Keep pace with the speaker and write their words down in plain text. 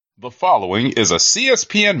The following is a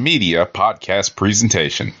CSPN Media podcast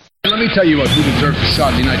presentation. Let me tell you about who deserves a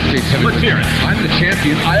shot in the United States heavyweight. Let's hear it. I'm the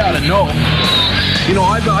champion. I ought to know. You know,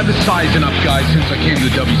 I've been sizing up guys since I came to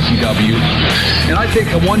the WCW. And I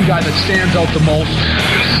think the one guy that stands out the most,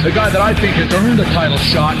 the guy that I think has earned a title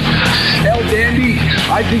shot, El Dandy,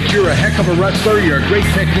 I think you're a heck of a wrestler. You're a great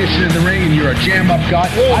technician in the ring, and you're a jam-up guy.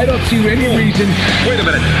 I don't see any reason. Wait a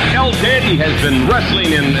minute. El Dandy has been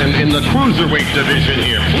wrestling in the cruiserweight division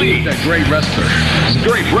here. Please. He's a great wrestler. He's a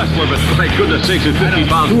great wrestler, but thank goodness sakes, it's 50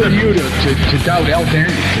 pounds. Who are you to doubt El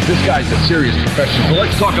Dandy? This guy's a serious professional. Well,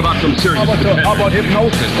 let's talk about some serious How about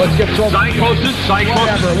hypnosis? Let's get so psychosis.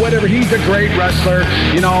 Whatever. He's a great wrestler,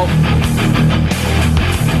 you know.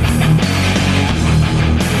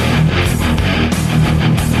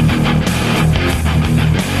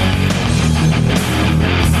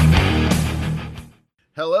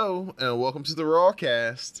 Hello, and welcome to the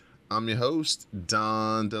Rawcast. I'm your host,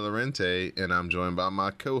 Don Delarente, and I'm joined by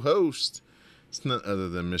my co-host. It's none other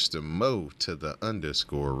than Mr. Mo to the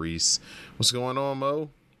 _ Reese. What's going on, Mo?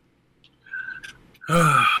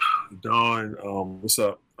 Don, what's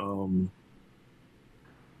up? You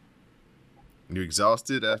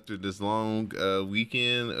exhausted after this long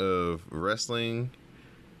weekend of wrestling?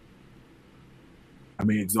 I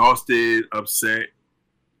mean, exhausted, upset,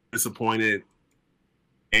 disappointed,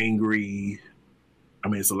 angry. I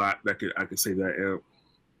mean, it's a lot that I could say that.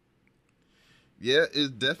 Yeah,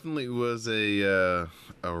 it definitely was a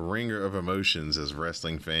ringer of emotions as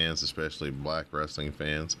wrestling fans, especially black wrestling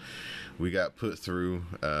fans. We got put through,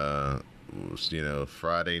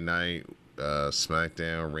 Friday night,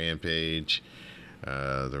 SmackDown, Rampage,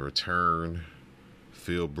 the return,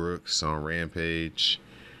 Phil Brooks on Rampage.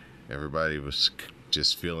 Everybody was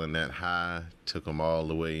just feeling that high. Took them all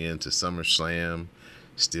the way into SummerSlam.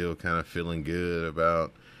 Still kind of feeling good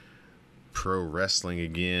about pro wrestling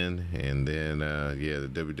again. And then, the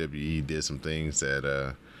WWE did some things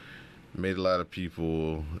that made a lot of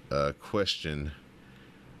people question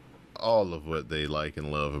all of what they like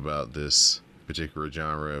and love about this particular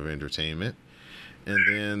genre of entertainment. And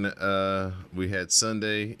then we had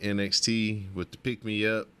Sunday NXT with the Pick Me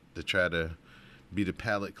Up to try to be the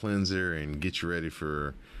palate cleanser and get you ready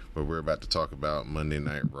for what we're about to talk about, Monday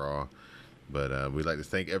Night Raw. But we'd like to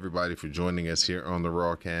thank everybody for joining us here on the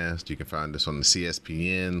Rawcast. You can find us on the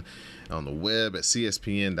CSPN, on the web at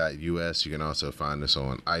cspn.us. You can also find us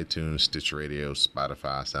on iTunes, Stitcher Radio,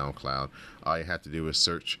 Spotify, SoundCloud. All you have to do is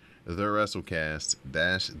search The WrestleCast -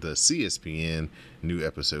 the CSPN. New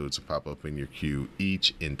episodes will pop up in your queue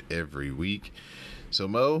each and every week. So,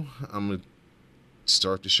 Mo, I'm going to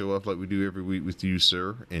start the show off like we do every week with you,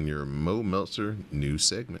 sir, and your Mo Meltzer news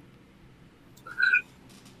segment.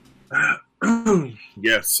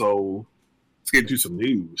 Yeah, so let's get into some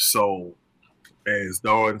news. So, as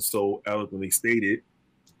Dawn so eloquently stated,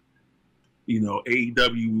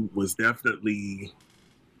 AEW was definitely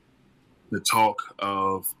the talk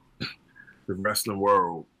of the wrestling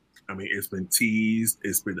world. I mean, it's been teased,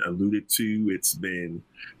 it's been alluded to, it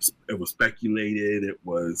was speculated, it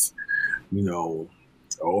was,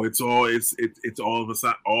 it's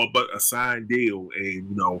all but a signed deal,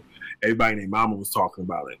 and everybody and their mama was talking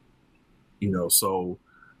about it.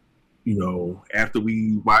 After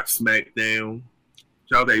we watched SmackDown,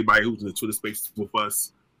 shout out to everybody who was in the Twitter space with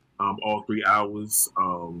us all 3 hours,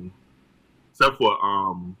 except for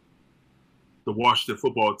the Washington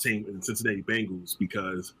football team and the Cincinnati Bengals,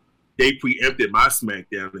 because they preempted my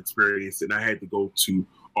SmackDown experience, and I had to go to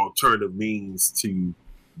alternative means to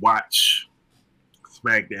watch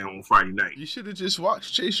SmackDown on Friday night. You should have just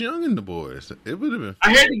watched Chase Young and the boys. It would have been.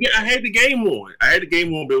 I had the game on. But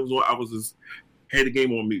it was on. Had the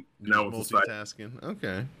game on mute, and I was just like multitasking.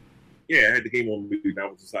 Okay. Yeah, I had the game on mute, and I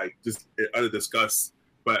was just like other discuss.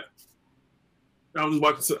 But I was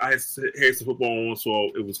watching. I had some football on,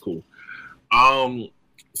 so it was cool. A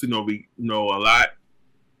lot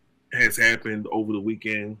has happened over the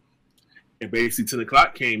weekend, and basically 10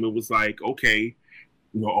 o'clock came. It was like, okay,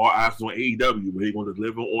 all eyes on AEW. Were they going to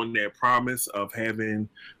deliver on their promise of having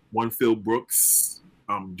one Phil Brooks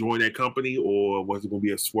join that company, or was it going to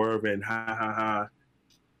be a swerve and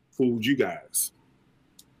fooled you guys?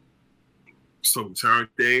 So we turned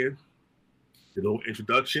there, the little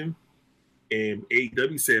introduction, and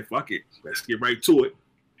AEW said, "Fuck it, let's get right to it."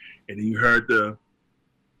 And then you heard the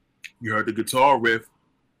guitar riff,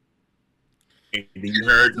 and then you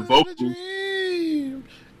heard the vocals.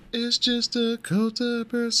 It's just a cult of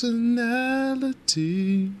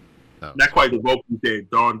personality. Oh. Not quite the vocals there,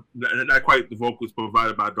 Dawn. Not quite the vocals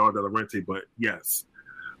provided by Dawn Delarente, but yes,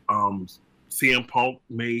 CM Punk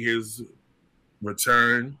made his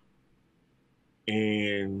return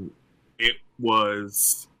and it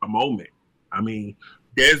was a moment. I mean,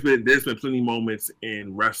 there's been plenty of moments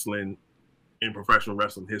in wrestling, in professional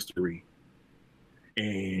wrestling history,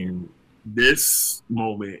 and this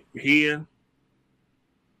moment here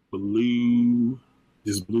blew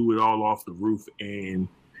it all off the roof, and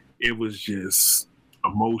it was just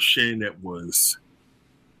emotion. It was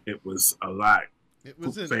a lot. It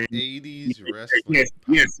was an 80s wrestling.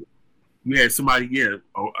 Yes. You had somebody, a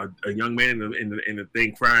young man in the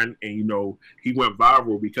thing crying, and he went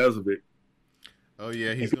viral because of it. Oh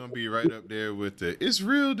yeah, he's gonna be right up there with the "It's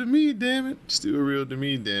real to me, damn it, still real to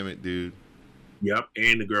me, damn it, dude." Yep,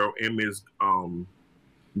 and the girl and Ms.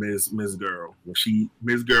 Girl,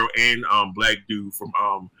 Ms. Girl and Black Dude from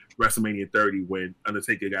WrestleMania 30 when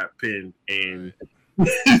Undertaker got pinned, and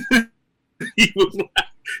he was like,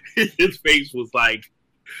 his face was like,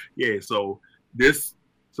 yeah. So this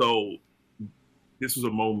was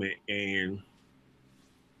a moment, and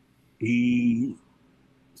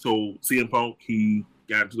CM Punk, he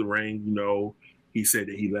got into the ring. He said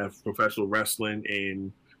that he left professional wrestling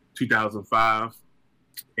in 2005,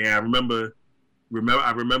 and I remember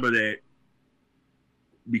that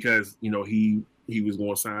because he was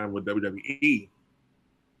going to sign with WWE,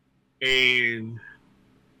 and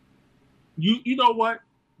you know what,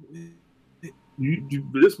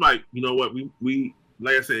 this might, we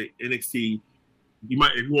like I said, NXT. You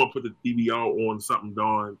might, if you want to put the DVR on something,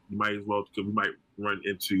 Dawn, you might as well, because we might run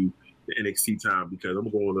into the NXT time, because I'm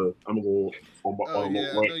going on. I know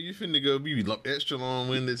you finna go be extra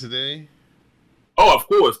long-winded today. Oh, of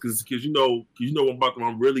course, because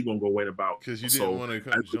I'm really gonna go in about. Because you didn't want to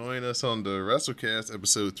come join us on the WrestleCast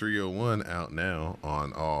episode 301 out now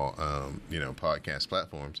on all podcast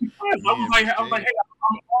platforms. I was like, hey,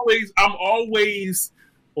 I'm always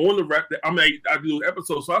on the record. I do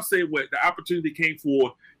episodes, so I say what the opportunity came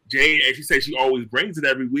for Jade, and she said she always brings it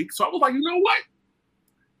every week. So I was like, you know what?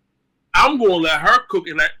 I'm going to let her cook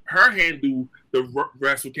and let her handle the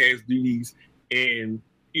WrestleCast duties, and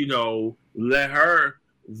let her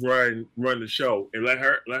run the show, and let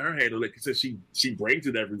her handle it, because she brings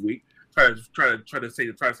it every week. Try to say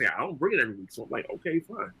I don't bring it every week. So I'm like, okay,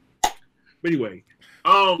 fine. But anyway,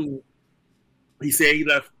 he said he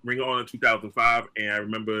left Ring of Honor in 2005, and I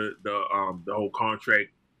remember the whole contract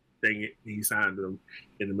thing. He signed them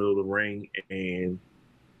in the middle of the ring, and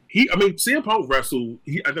CM Punk wrestled.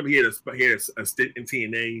 I remember he had a stint in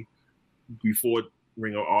TNA before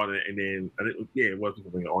Ring of Honor, and then it was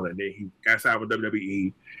before Ring of Honor, and then he got signed with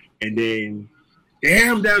WWE, and then they had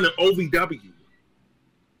him down to OVW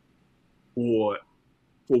for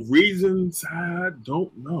reasons I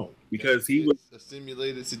don't know, because he was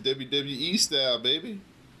assimilated to WWE style, baby.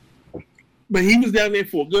 But he was down there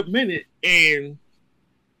for a good minute, and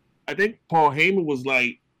I think Paul Heyman was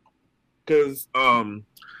like, because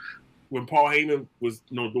when Paul Heyman was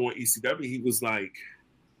doing ECW, he was like,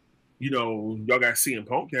 y'all got CM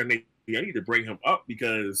Punk down there. I need to bring him up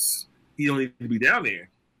because he don't need to be down there.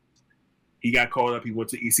 He got called up. He went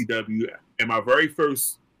to ECW, and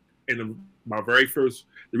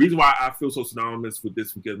the reason why I feel so synonymous with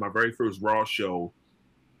this, because my very first Raw show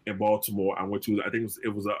in Baltimore, I went to, I think it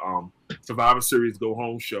was a Survivor Series Go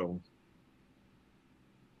Home show,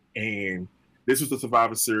 and this was the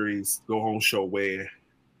Survivor Series Go Home show where,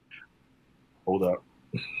 hold up,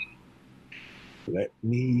 let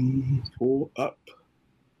me pull up.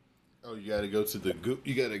 Oh, you got to go to the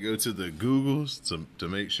Googles to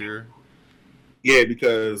make sure. Yeah,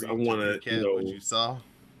 because I want to what you saw.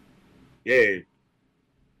 Yeah,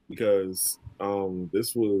 because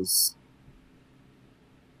this was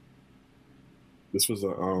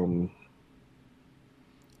a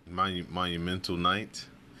monumental night.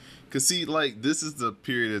 Cause see, like, this is the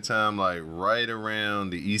period of time, like right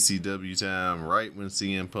around the ECW time, right when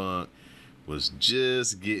CM Punk was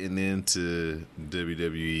just getting into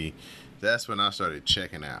WWE. That's when I started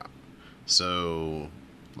checking out. So,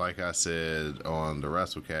 like I said on the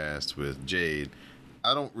WrestleCast with Jade,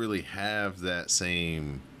 I don't really have that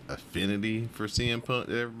same affinity for CM Punk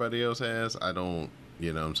that everybody else has. I don't,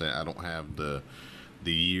 you know what I'm saying? I don't have the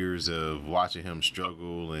years of watching him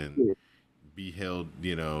struggle and be held,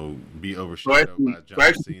 be overshadowed by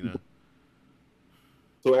John Cena.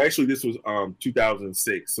 So actually, this was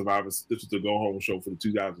 2006 Survivor. This was the Go Home show for the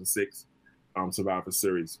 2006 Survivor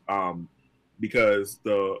Series. Because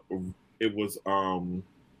it was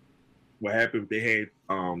what happened. They had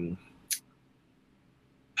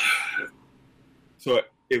so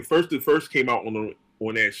it first came out on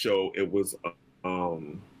that show. It was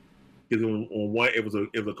it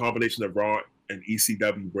was a combination of Raw and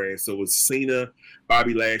ECW brands. So it was Cena,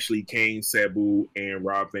 Bobby Lashley, Kane, Sabu, and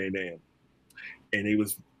Rob Van Dam. and it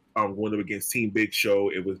was going up against Team Big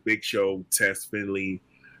Show. It was Big Show, Test, Finley,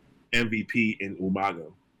 MVP, and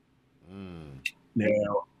Umaga.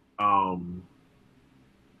 Now,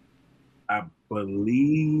 I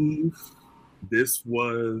believe this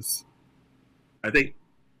was, I think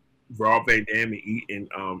Rob Van Dam and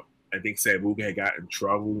I think Sabu had got in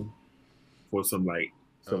trouble for some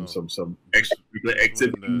extra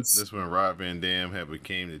activities. This when Rob Van Dam had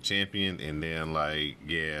became the champion, and then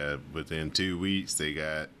within 2 weeks they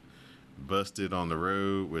got busted on the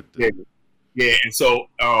road with the and so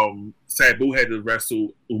Sabu had to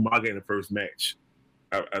wrestle Umaga in the first match.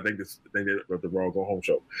 I think they did the Raw Go Home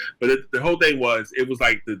show, but the whole thing was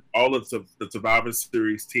like all of the Survivor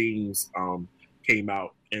Series teams came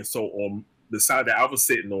out, and so on the side that I was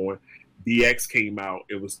sitting on, DX came out.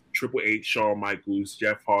 It was Triple H, Shawn Michaels,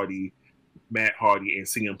 Jeff Hardy, Matt Hardy, and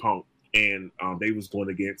CM Punk, and they was going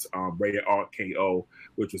against Rated RKO,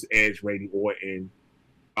 which was Edge, Randy Orton,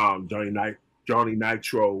 Johnny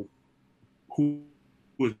Nitro, who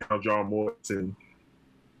was now John Morrison,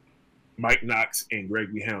 Mike Knox, and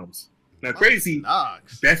Gregory Helms. Now, Mike crazy.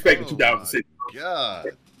 Knox. That's back in 2006. God.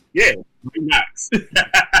 Yeah, Mike Knox.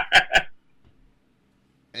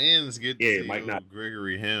 And it's good to see Mike Knox.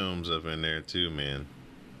 Gregory Helms up in there too, man.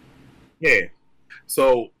 Yeah.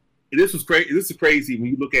 So this is crazy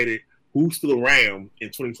when you look at it. Who's still around in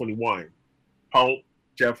 2021? Punk,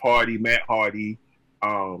 Jeff Hardy, Matt Hardy,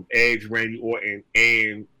 Edge, Randy Orton,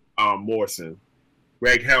 and Morrison.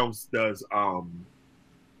 Greg Helms does.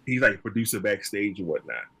 He's like a producer backstage and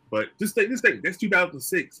whatnot. But this thing, that's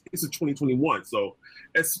 2006. This is 2021. So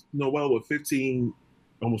that's well over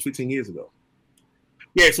almost 15 years ago.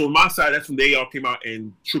 Yeah, so on my side, that's when they all came out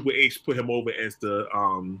and Triple H put him over as the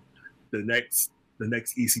next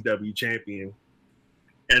ECW champion.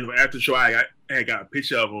 And after the show, I had got a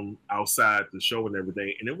picture of him outside the show and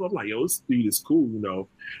everything, and it was like, yo, this dude is cool,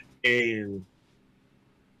 And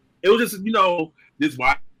it was just, just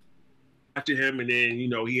watching him, and then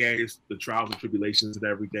he had the trials and tribulations and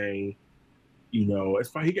everything. It's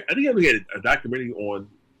fine. I think he had a documentary on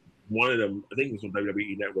one of them. I think it was on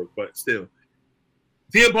WWE Network, but still.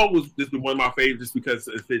 CM Punk was just one of my favorites just because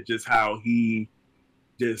of just how he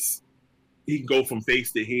can go from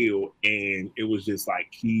face to heel, and it was just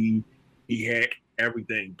like he had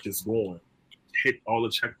everything just going, hit all the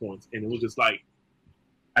checkpoints, and it was just like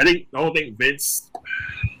I don't think Vince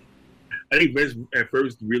at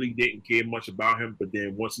first really didn't care much about him, but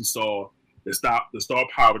then once he saw the star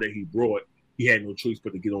power that he brought, he had no choice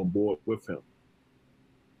but to get on board with him.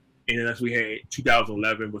 And then as we had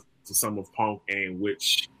 2011 with the Summer of Punk, and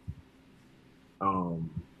which was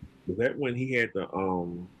that when he had the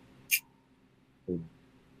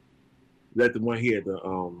that the one he had the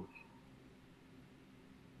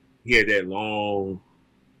he had that long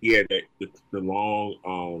he had that the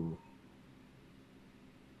long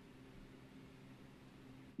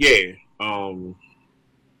yeah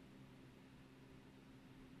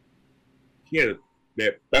he had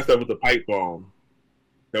that was the pipe bomb.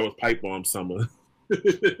 That was Pipe Bomb Summer.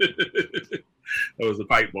 That was the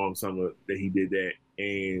Pipe Bomb Summer that he did that.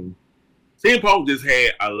 And CM Punk just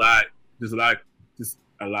had a lot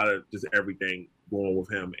of everything going with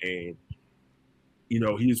him. And, he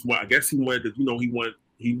just I guess he wanted to,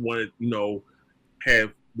 he wanted,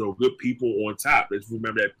 have the good people on top. Let's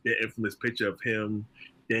remember that infamous picture of him,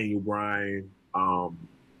 Daniel Bryan,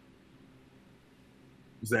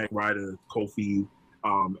 Zack Ryder, Kofi,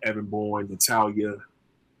 Evan Bourne, Natalya,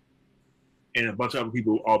 and a bunch of other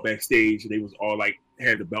people all backstage, and they was all like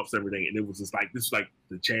had the belts and everything, and it was just like this was like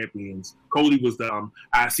the champions. Cody was the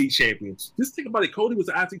IC champions. Just think about it. Cody was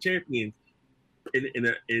the IC champion in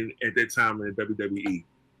at that time in the WWE, and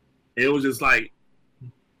it was just like,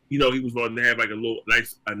 he was going to have like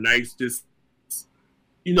a nice just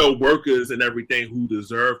workers and everything who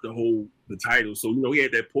deserved the title. So he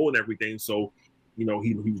had that pull and everything. So he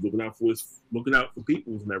was looking out for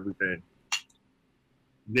people and everything.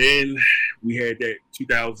 Then we had that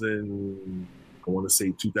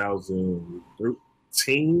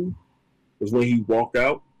 2013 was when he walked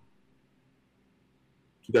out.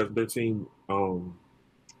 2013,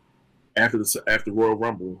 after Royal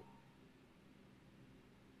Rumble,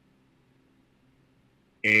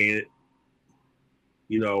 and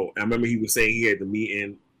I remember he was saying he had the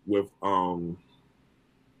meeting with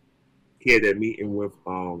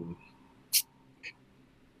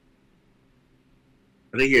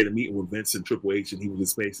I think he had a meeting with Vince and Triple H, and he was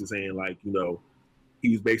just basically saying, like, he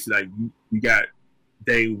was basically like, you got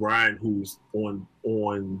Daniel Bryan, who's on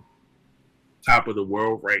top of the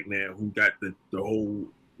world right now, who got the whole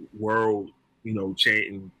world,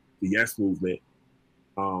 chanting the Yes movement.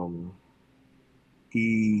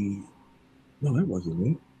 No, that wasn't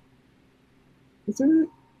it. Was that it?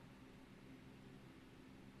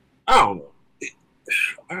 I don't know.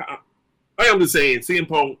 I am just saying, CM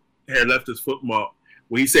Punk had left his footmark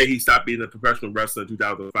when he said he stopped being a professional wrestler in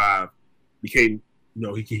 2005. Became,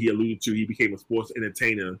 he alluded to he became a sports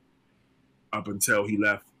entertainer up until he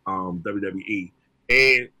left WWE.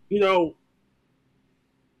 And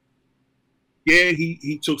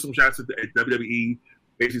he took some shots at WWE.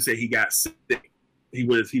 Basically, said he got sick. He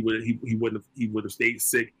would have stayed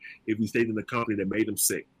sick if he stayed in the company that made him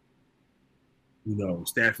sick.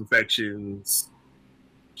 Staph infections,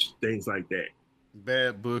 things like that.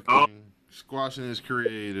 Bad booking, squashing his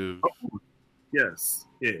creative. Yes,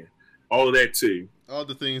 yeah, all of that too. All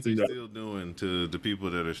the things they're still doing to the people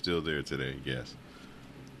that are still there today. Yes.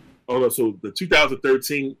 Oh, so the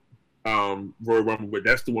 2013 Royal Rumble,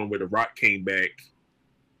 that's the one where The Rock came back,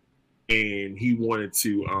 and he wanted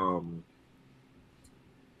to.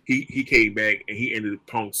 He came back and he ended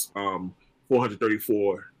Punk's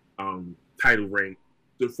 434 title reign,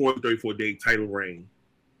 the 434-day title reign,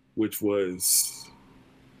 which was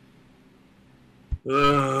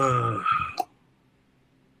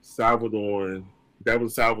Salvador. That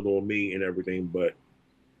was Salvador me and everything, but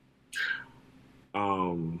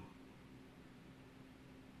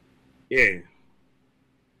yeah.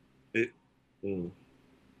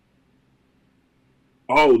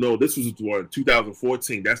 Oh no, this was the one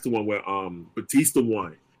 2014. That's the one where Batista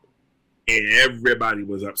won, and everybody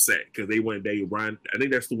was upset because they wanted Daniel Bryan. I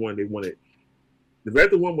think that's the one they wanted. Is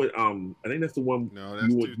that the one with I think that's the one. No,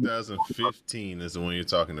 that's 2015 is the one you're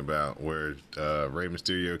talking about, where Rey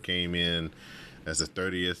Mysterio came in as the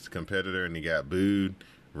 30th competitor and he got booed.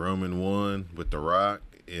 Roman won with The Rock.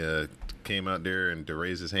 Came out there and to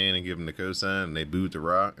raise his hand and give him the cosign, and they booed The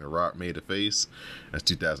Rock. And The Rock made a face. That's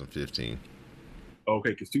 2015.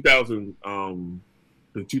 Okay, because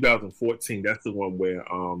 2014, that's the one where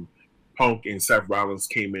Punk and Seth Rollins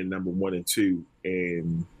came in number 1 and 2,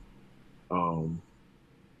 and no,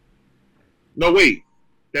 wait,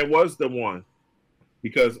 that was the one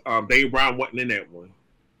because Daniel Bryan wasn't in that one.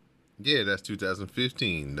 Yeah, that's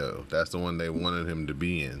 2015 though. That's the one they wanted him to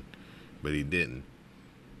be in, but he didn't.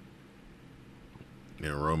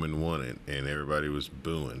 And Roman won it, and everybody was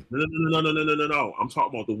booing. No. I'm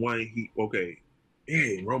talking about the one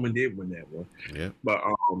Yeah, Roman did win that one. Yeah. But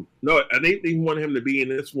no, I think they wanted him to be in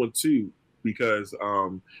this one too because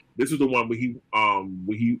this is the one where he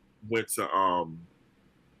went to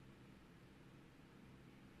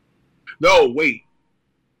No, wait.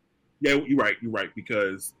 Yeah, you're right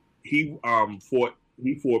because he fought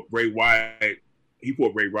Bray Wyatt. He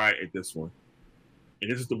fought Bray Wyatt at this one.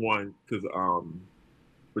 And this is the one because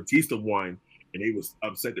Batista won and they was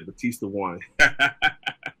upset that Batista won.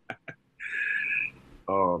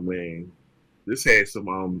 Oh man, this had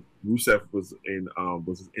some Rusev was in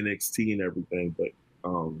NXT and everything, but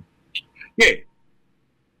yeah,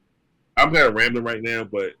 I'm kind of rambling right now,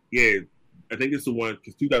 but yeah, I think it's the one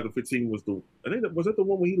because 2015 was that the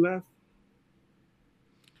one where he left.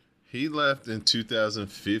 He left in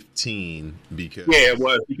 2015 because it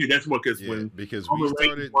was because that's what because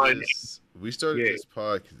we started this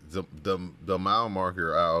podcast. The mile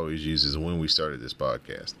marker I always use is when we started this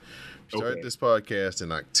podcast. We started this podcast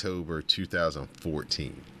in October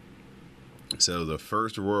 2014. So the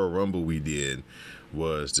first Royal Rumble we did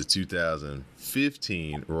was the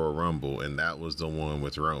 2015 Royal Rumble, and that was the one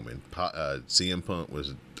with Roman. CM Punk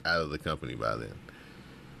was out of the company by then.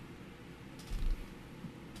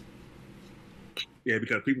 Yeah,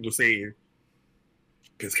 because people were saying,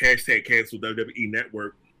 because #cancel WWE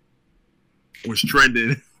Network was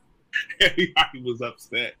trending, everybody was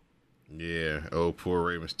upset. Yeah, poor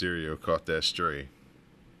Rey Mysterio caught that stray.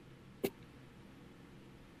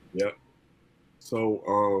 Yep.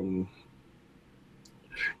 So,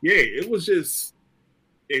 yeah, it was just,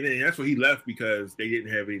 and then that's when he left because they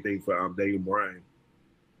didn't have anything for Daniel Bryan.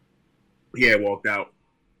 He had walked out.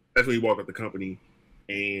 That's when he walked out the company,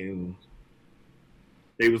 and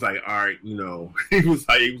they was like, all right, he was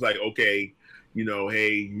like, okay,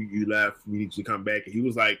 hey, you left, you need to come back. And he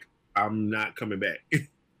was like, I'm not coming back.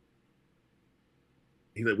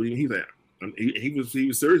 He's like, what do you mean? He's like, he was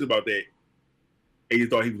serious about that. And he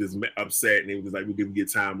thought he was just upset, and he was like, we'll give you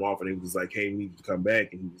time off, and he was like, hey, we need to come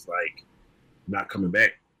back, and he was like, not coming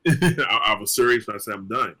back. I was serious, and I said, I'm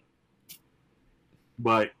done.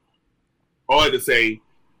 But all I had to say,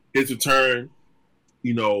 his return,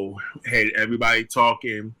 had everybody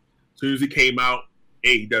talking. As soon as he came out,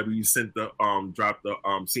 AEW sent dropped the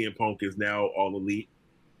CM Punk is now All Elite,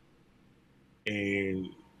 and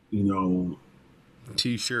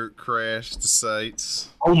T-shirt crashed the sites.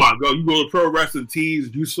 Oh my god! You go to Pro Wrestling Tees,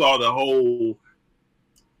 you saw that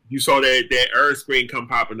Earth screen come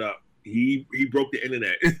popping up. He broke the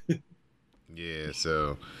internet. Yeah.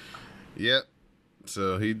 So, yep.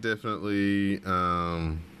 So he definitely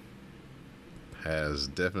has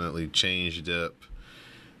definitely changed up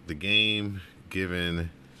the game, given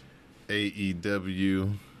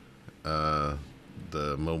AEW the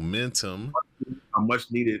momentum, a much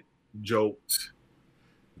needed joke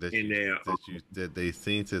that in there that they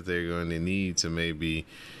think that they're going to need to maybe.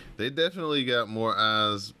 They definitely got more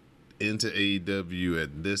eyes into AEW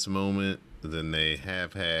at this moment than they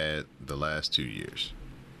have had the last 2 years.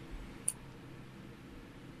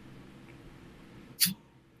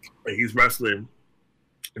 He's wrestling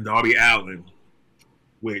Darby Allin,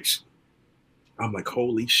 which I'm like,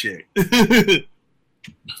 holy shit.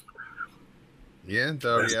 Yeah,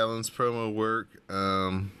 Darby Allin's promo work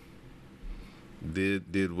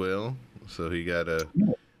did well. So he got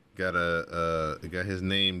his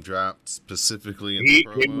name dropped specifically in the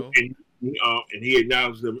promo. And he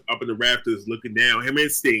acknowledged them up in the rafters, looking down. Him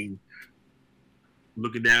and Sting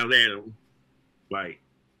looking down at him, like,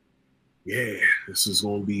 yeah, this is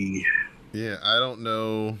gonna be. Yeah, I don't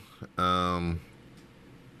know.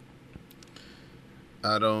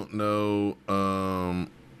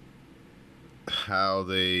 How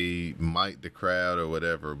they mic the crowd or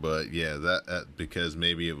whatever, but yeah, that because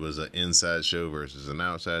maybe it was an inside show versus an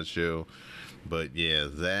outside show, but yeah,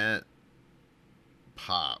 that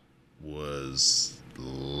pop was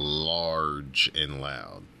large and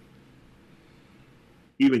loud.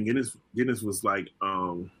 Even Guinness was like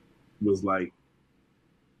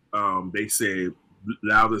they said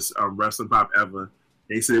loudest wrestling pop ever.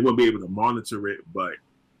 They said they wouldn't be able to monitor it, but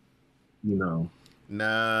you know.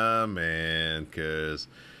 Nah, man, because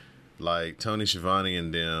like Tony Schiavone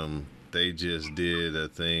and them, they just did a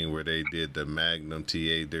thing where they did the Magnum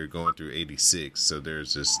TA. They're going through 86, so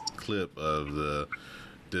there's this clip of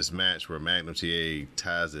this match where Magnum TA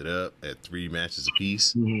ties it up at 3 matches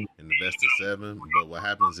apiece in the best of 7. But what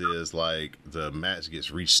happens is like the match gets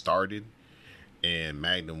restarted, and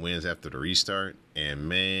Magnum wins after the restart. And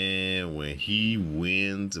man, when he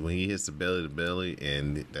wins, when he hits the belly to belly,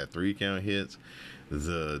 and that 3 count hits.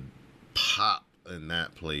 The pop in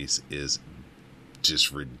that place is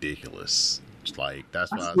just ridiculous. Like,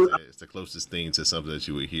 that's why I said it's the closest thing to something that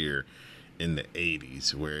you would hear in the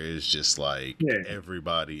 80s, where it's just like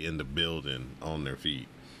everybody in the building on their feet.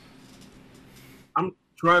 I'm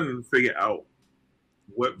trying to figure out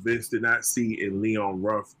what Vince did not see in Leon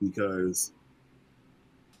Ruff, because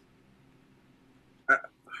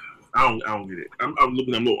I don't get it. I'm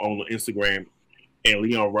looking at him on Instagram, and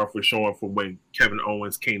Leon Ruff was showing from when Kevin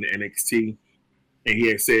Owens came to NXT, and he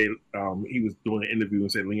had said he was doing an interview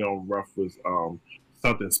and said Leon Ruff was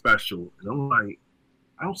something special. And I'm like,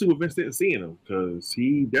 I don't see what Vince didn't see in him, because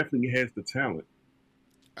he definitely has the talent.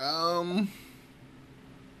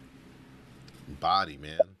 Body,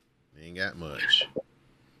 man, he ain't got much.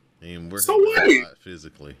 He ain't working a lot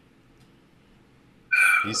physically.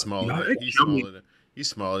 He's smaller. He's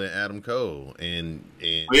smaller than Adam Cole, and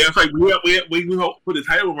yeah, it's like we put the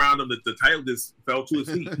title around him. That the title just fell to his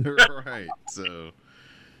feet. Right. So,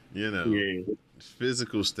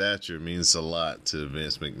 physical stature means a lot to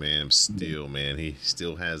Vince McMahon. Still, man, he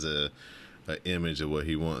still has a image of what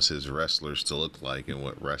he wants his wrestlers to look like and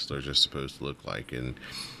what wrestlers are supposed to look like, and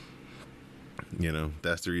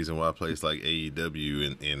that's the reason why places like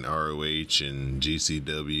AEW and ROH and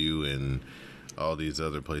GCW and all these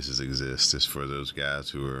other places exist, is for those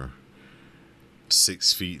guys who are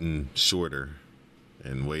 6 feet and shorter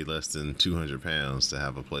and weigh less than 200 pounds to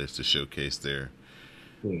have a place to showcase their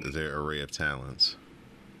array of talents.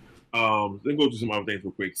 Let me go through some other things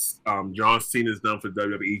real quick. John Cena's done for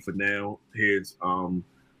WWE for now. His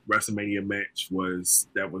WrestleMania match was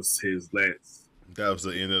his last. That was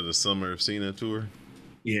the end of the Summer of Cena tour.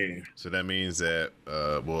 Yeah. So that means that,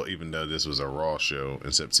 even though this was a Raw show,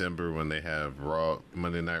 in September when they have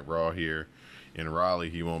Monday Night Raw here in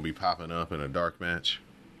Raleigh, he won't be popping up in a dark match?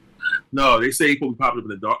 No, they say he will be popping up in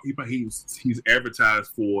the dark. He's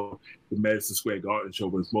advertised for the Madison Square Garden show,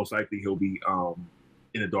 but most likely he'll be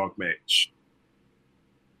in a dark match.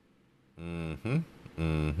 Nick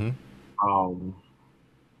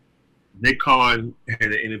Khan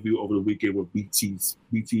had an interview over the weekend with BT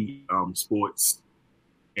Sports.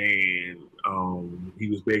 And he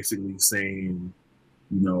was basically saying,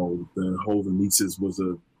 the whole releases was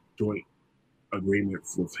a joint agreement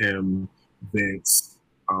with him, Vince,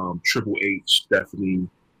 Triple H, Stephanie,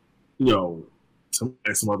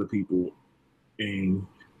 some other people. And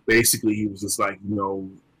basically he was just like,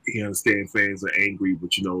 he understands fans are angry, but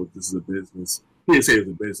this is a business. He didn't say it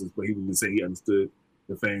was a business, but he was just saying he understood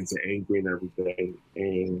the fans are angry and everything.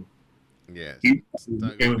 And Yeah, he, it's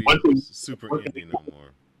not and gonna be super indie no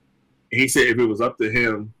more. he said if it was up to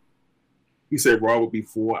him, he said Raw would be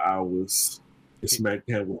 4 hours, and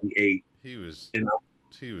SmackDown would be 8. He was And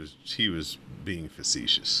he was being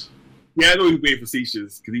facetious. yeah, I know he was being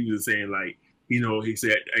facetious because he was just saying like, he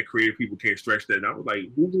said that creative people can't stretch that. And I was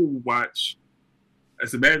like, who will watch? I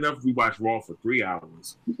said, bad enough if we watch Raw for 3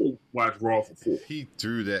 hours. Who will watch Raw for 4? He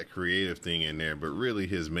threw that creative thing in there, but really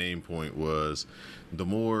his main point was the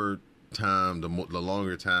more time, the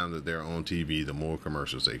longer time that they're on TV, the more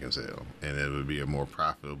commercials they can sell, and it would be a more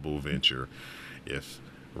profitable venture if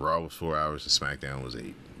Raw was 4 hours and SmackDown was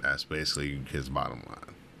 8. That's basically his bottom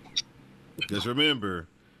line. Because remember,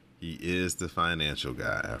 he is the financial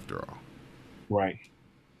guy after all. Right.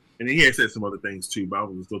 And he had said some other things too, but I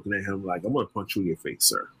was just looking at him like, I'm going to punch you in your face,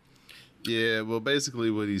 sir. Yeah, well,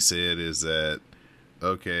 basically what he said is that,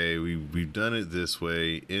 okay, we've done it this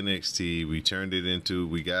way. NXT,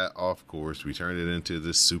 we got off course. We turned it into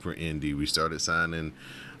this super indie. We started signing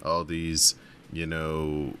all these,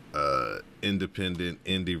 independent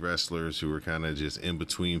indie wrestlers who were kind of just in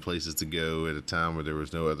between places to go at a time where there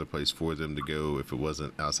was no other place for them to go if it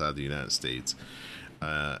wasn't outside the United States.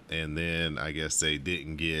 And then I guess they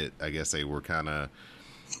were kind of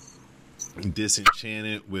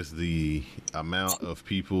disenchanted with the amount of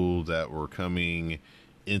people that were coming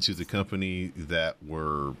into the company that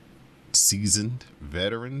were seasoned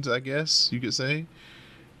veterans, I guess you could say,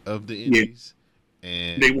 of the indies.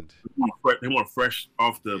 And they want fresh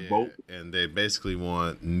off the boat. And they basically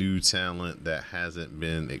want new talent that hasn't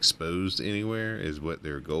been exposed anywhere is what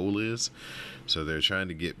their goal is. So they're trying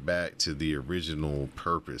to get back to the original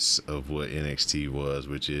purpose of what NXT was,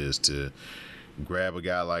 which is to grab a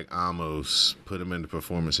guy like Amos, put him in the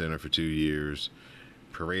Performance Center for 2 years,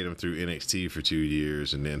 parade him through NXT for 2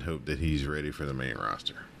 years, and then hope that he's ready for the main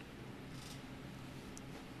roster.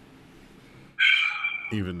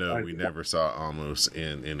 Even though we never saw Amos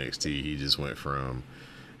in NXT, he just went from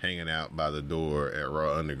hanging out by the door at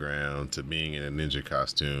Raw Underground to being in a ninja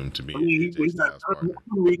costume to being I remember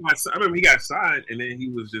he got signed, and then he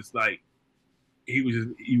was just like,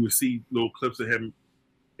 you would see little clips of him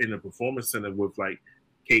in the Performance Center with like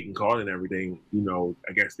Kate and Carl and everything.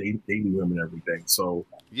 I guess they knew him and everything. So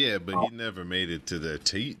yeah, but he never made it to their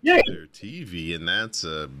TV, and that's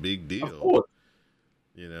a big deal. Of course.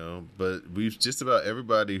 But we've just about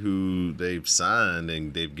everybody who they've signed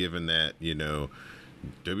and they've given that,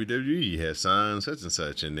 WWE has signed such and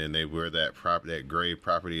such, and then they wear that gray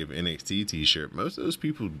property of NXT t-shirt. Most of those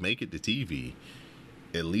people make it to TV,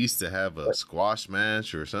 at least to have a squash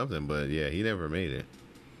match or something. But yeah, he never made it.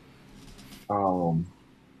 So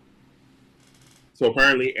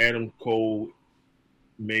apparently Adam Cole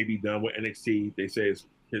may be done with NXT. They say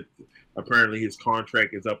apparently his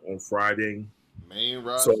contract is up on Friday. Main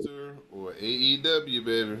roster or AEW,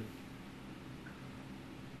 baby?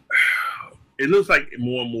 It looks like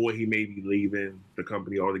more and more he may be leaving the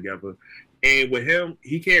company altogether. And with him,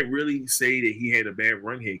 he can't really say that he had a bad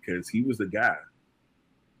run here because he was the guy.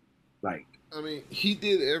 Like, I mean, he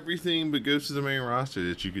did everything but go to the main roster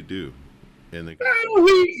that you could do.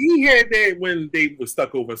 He had that when they were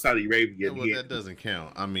stuck over Saudi Arabia. Yeah, well, that doesn't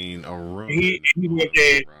count. I mean, a run. He went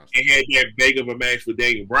there and had that big of a match with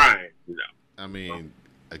Daniel Bryan. I mean,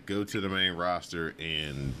 go to the main roster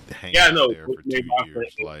and hang out there for 2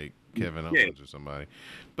 years, like Kevin Owens or somebody.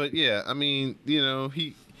 But yeah, I mean,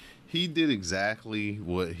 he did exactly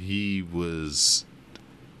what he was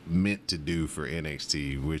meant to do for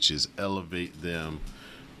NXT, which is elevate them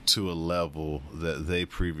to a level that they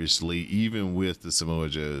previously, even with the Samoa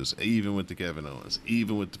Joes, even with the Kevin Owens,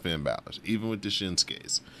 even with the Finn Balor's, even with the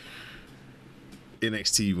Shinsuke's,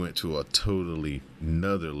 NXT went to a totally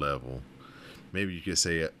another level. Maybe you could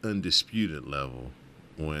say an undisputed level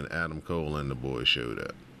when Adam Cole and the boys showed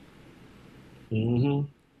up. Mm-hmm.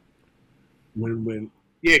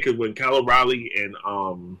 Because when Kyle O'Reilly and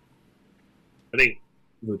I think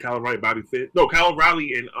when Kyle O'Reilly, Bobby Fish, no, Kyle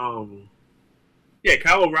O'Reilly and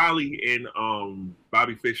Kyle O'Reilly and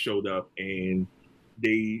Bobby Fish showed up, and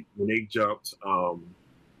when they jumped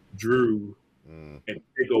Drew and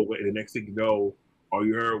Takeover, and the next thing you know, all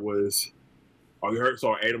you heard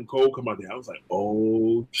saw Adam Cole come out there. I was like,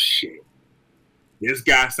 oh shit, this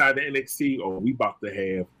guy side of NXT, we about to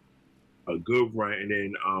have a good run. And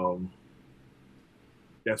then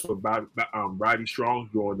that's what Roddy Strong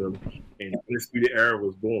joined them, and the Undisputed Era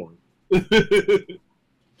was born.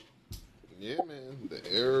 Yeah, man, the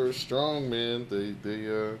Era is strong, man.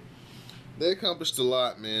 They accomplished a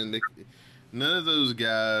lot, man. None of those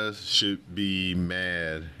guys should be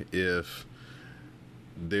mad if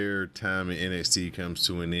their time in NXT comes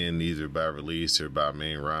to an end, either by release or by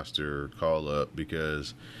main roster call up,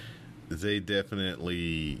 because they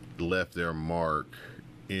definitely left their mark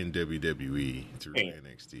in WWE through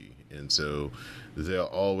NXT. And so they'll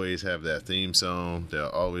always have that theme song. They'll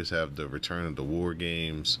always have the return of the War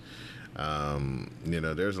Games.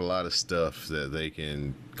 There's a lot of stuff that they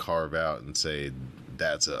can carve out and say,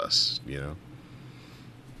 that's us, Yep.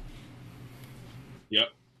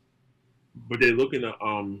 But they're looking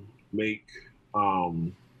to make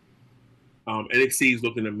NXT is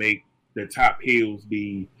looking to make the top heels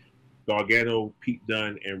be Gargano, Pete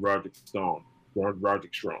Dunne, and Roderick Strong.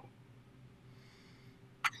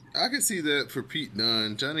 I can see that for Pete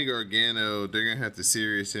Dunne. Johnny Gargano, they're going to have to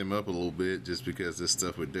serious him up a little bit just because this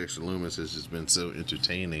stuff with Dexter Lumis has just been so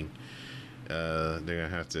entertaining. They're going to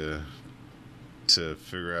have to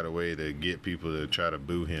figure out a way to get people to try to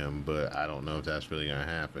boo him, but I don't know if that's really going to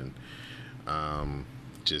happen.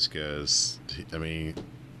 Just because,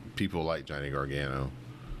 people like Johnny Gargano.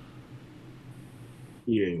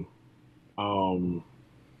 Yeah. Kaylee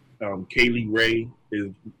Ray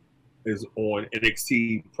is on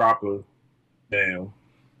NXT proper now.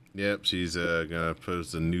 Yep, she's gonna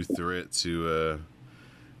pose a new threat to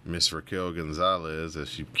Miss Raquel Gonzalez as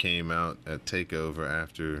she came out at TakeOver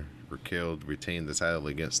after Raquel retained the title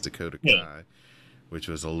against Dakota Kai, which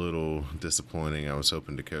was a little disappointing. I was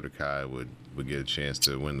hoping Dakota Kai would get a chance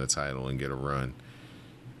to win the title and get a run.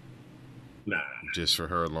 Nah. Just for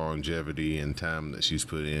her longevity and time that she's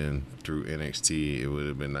put in through NXT, it would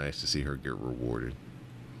have been nice to see her get rewarded.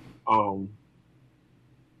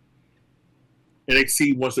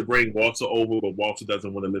 NXT wants to bring Walter over, but Walter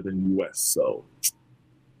doesn't want to live in the U.S., so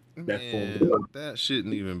that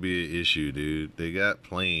shouldn't even be an issue, dude. They got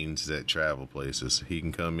planes that travel places. He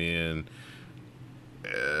can come in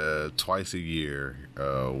twice a year,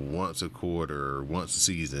 once a quarter, once a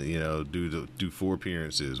season. Do 4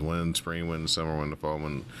 appearances: one in the spring, one in the summer, one in the fall.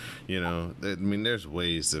 One, there's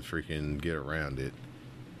ways to freaking get around it.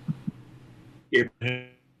 If him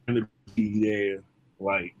to be there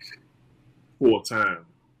like full time,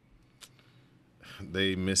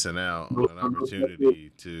 they missing out on an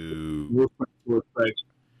opportunity to.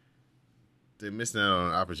 They're missing out on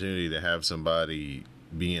an opportunity to have somebody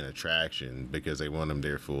be an attraction because they want them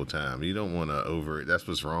there full time. You don't want to that's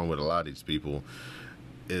what's wrong with a lot of these people,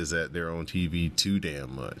 is that they're on TV too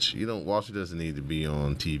damn much. Walter doesn't need to be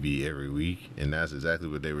on TV every week, and that's exactly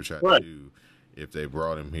what they were trying to do if they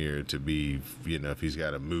brought him here to be, if he's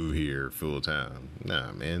got to move here full time.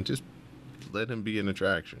 Nah, man, just let him be an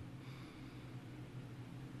attraction.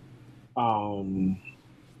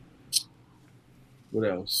 What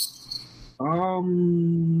else?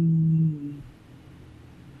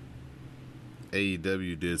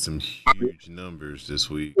 AEW did some huge numbers this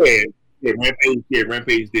week.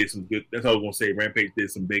 Rampage did some good. That's all I was gonna say. Rampage did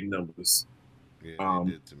some big numbers. Yeah,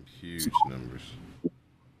 they did some huge numbers.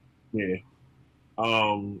 Yeah.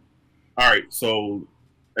 All right. So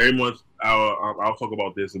everyone, I'll talk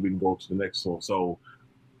about this, and we can go to the next one. So,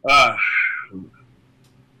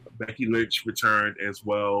 Becky Lynch returned as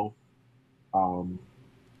well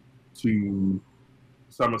to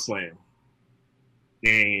SummerSlam,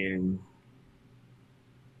 and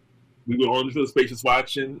we were on the spacious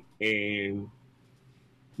watching, and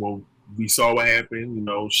when we saw what happened,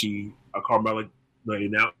 Carmella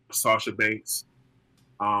announced Sasha Banks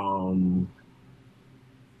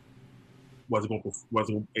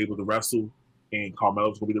wasn't able to wrestle, and Carmella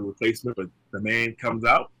was going to be the replacement, but the man comes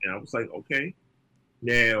out, and I was like, okay.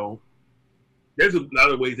 Now, there's a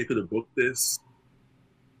lot of ways they could have booked this.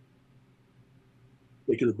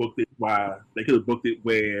 They could have booked it where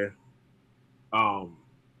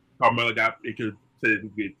Carmella got. It could have said it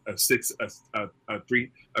would get a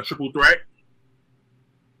triple threat,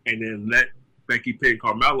 and then let Becky pin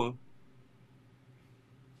Carmella,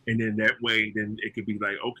 and then that way, then it could be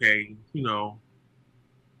like, okay,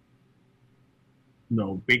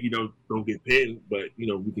 Becky don't get pinned, but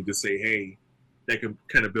we can just say, hey, that can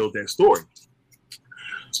kind of build that story.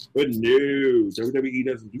 But no, WWE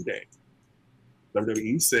doesn't do that.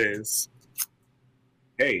 WWE says,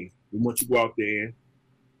 hey, we want you to go out there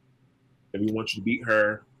and we want you to beat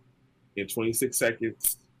her in 26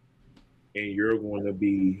 seconds, and you're going to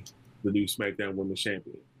be the new SmackDown Women's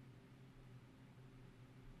Champion.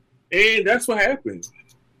 And that's what happened.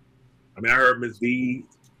 I heard Ms. V,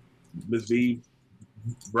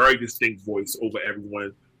 very distinct voice over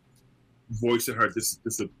everyone, voicing her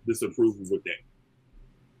disapproval with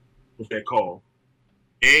that call.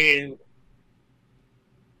 And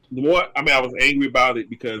the more, I mean, I was angry about it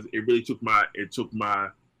because it really took my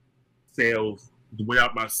sales, went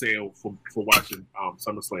out my sale for watching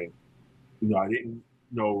SummerSlam. I didn't,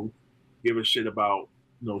 give a shit about,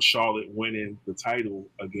 Charlotte winning the title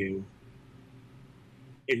again.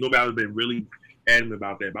 And nobody would have been really adamant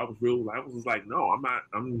about that. But I was just like, no, I'm not.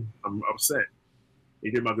 I'm upset.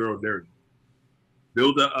 They did my girl dirty.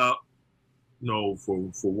 Build her up,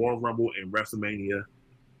 for Royal Rumble and WrestleMania,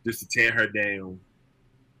 just to tear her down.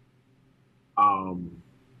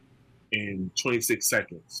 In 26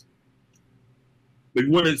 seconds. But if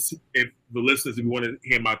you want to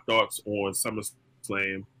hear my thoughts on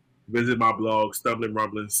SummerSlam, visit my blog,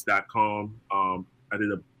 stumblingrumblings.com. I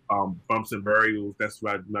did a Bumps and Burials. That's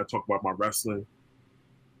when I talk about my wrestling.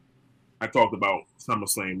 I talked about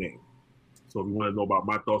SummerSlam then. So if you want to know about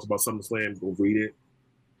my thoughts about SummerSlam, go read it,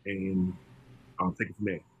 and I'll take it from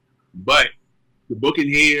there. But the booking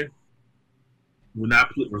here was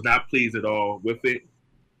not pleased at all with it.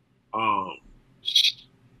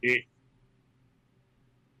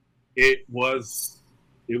 It was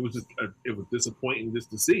disappointing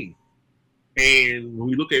just to see. And when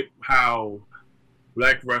we look at how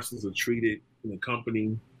black wrestlers are treated in the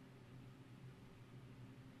company,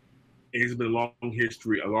 it's been a long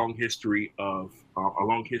history of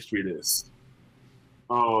this.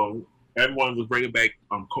 Everyone was bringing back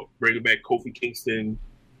Kofi Kingston,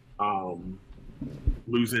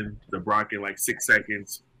 losing the Brock in like 6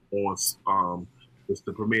 seconds on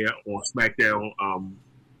the premiere on SmackDown,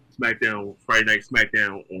 Friday Night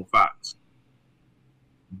SmackDown on Fox.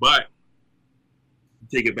 But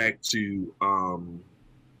take it back to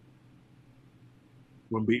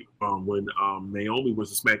when Naomi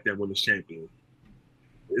was the SmackDown Women's Champion.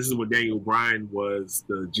 This is when Daniel Bryan was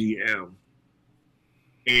the GM,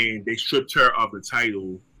 and they stripped her of the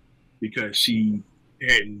title because she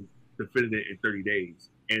hadn't defended it in 30 days.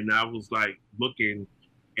 And I was like looking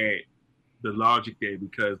at the logic there,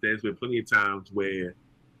 because there's been plenty of times where,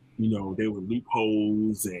 there were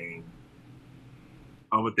loopholes and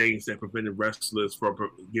other things that prevented wrestlers from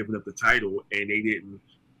giving up the title, and they didn't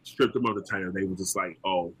strip them of the title. They were just like,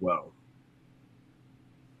 oh, well,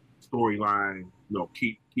 storyline,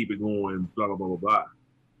 keep it going, blah, blah, blah, blah, blah.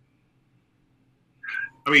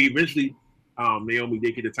 I mean, eventually, Naomi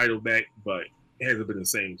did get the title back, but it hasn't been the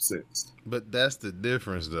same since. But that's the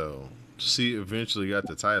difference, though. She eventually got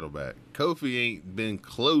the title back. Kofi ain't been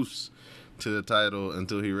close to the title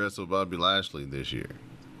until he wrestled Bobby Lashley this year.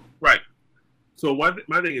 Right. So my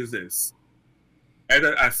thing is this.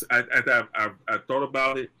 As I thought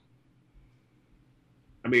about it,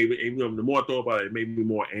 I mean, the more I thought about it, it made me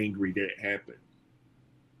more angry that it happened.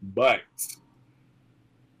 But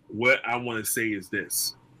what I want to say is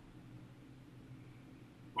this.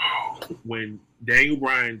 When Daniel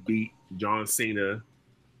Bryan beat John Cena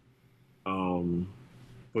for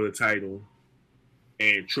the title,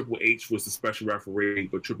 and Triple H was the special referee,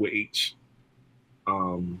 but Triple H,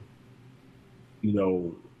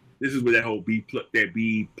 this is where that whole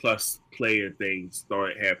B plus player thing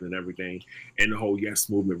started happening and everything, and the whole Yes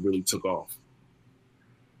movement really took off.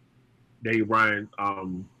 Daniel Bryan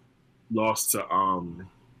lost to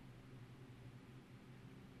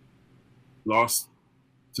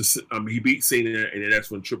he beat Cena, and then that's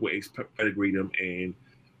when Triple H pedigreed him, and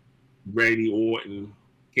Randy Orton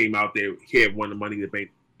came out there. He had won the Money in the Bank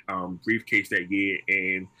briefcase that year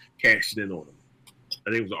and cashed in on him.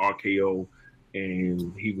 I think it was an RKO,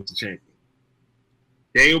 and he was the champion.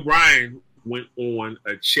 Daniel Bryan went on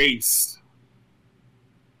a chase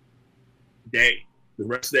that the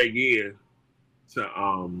rest of that year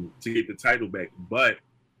to get the title back. But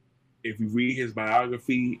if you read his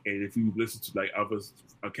biography and if you listen to like other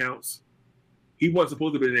accounts, he wasn't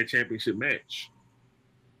supposed to be in that championship match.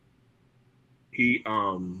 He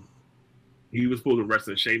was supposed to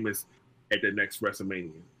wrestle Sheamus at the next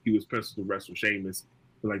WrestleMania. He was penciled to wrestle Sheamus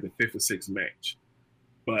for like the 5th or 6th match.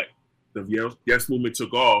 But the Yes movement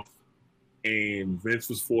took off, and Vince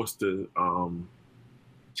was forced to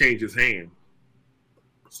change his hand.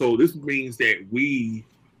 So this means that we,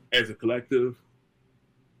 as a collective,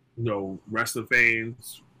 wrestling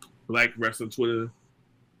fans, Black Wrestling Twitter,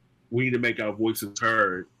 we need to make our voices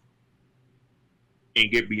heard and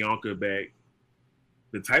get Bianca back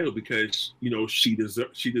the title, because she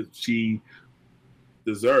deserved.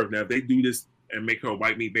 Now, if they do this and make her a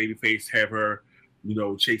white meat babyface, have her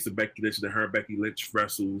chasing Becky Lynch, and her Becky Lynch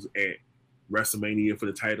wrestles at WrestleMania for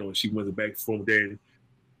the title, and she wins it back from there,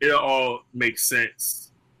 it'll all make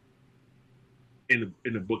sense in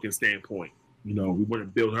the booking standpoint. We want to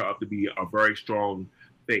build her up to be a very strong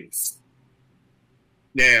face.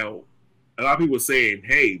 Now, a lot of people are saying,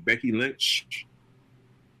 hey, Becky Lynch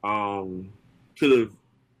could have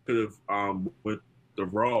with the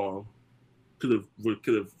Raw could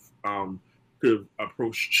have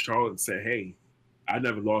approached Charlotte and said, "Hey, I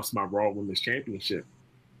never lost my Raw Women's Championship.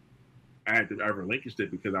 I had to relinquish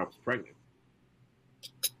it because I was pregnant.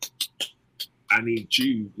 I need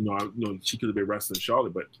you." She could have been wrestling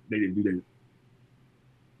Charlotte, but they didn't do that.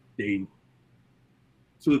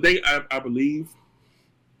 So the thing I believe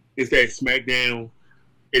is that SmackDown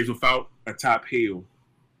is without a top heel.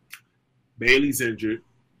 Bayley's injured,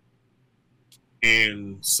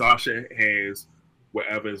 and Sasha has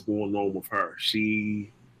whatever is going on with her.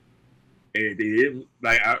 They didn't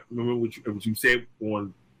like. I remember what you said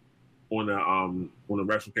on the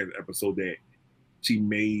WrestleCast episode that she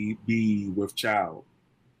may be with child.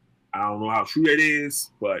 I don't know how true that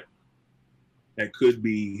is, but that could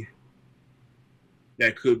be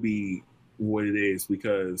what it is,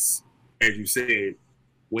 because as you said,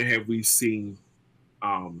 when have we seen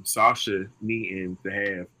Sasha needing to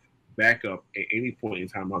have backup at any point in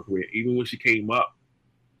time in her career? Even when she came up,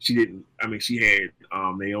 she didn't. I mean, she had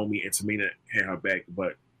Naomi and Tamina had her back,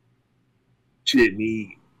 but she didn't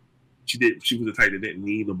need. She was the type that didn't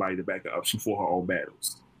need nobody to back her up. She fought her own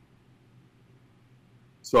battles.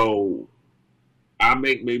 So I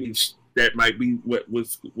think maybe that might be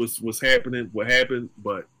what's happening. What happened,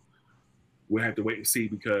 but we'll have to wait and see,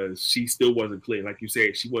 because she still wasn't clear. Like you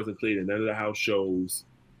said, she wasn't clear in none of the house shows,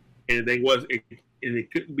 and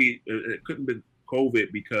it couldn't be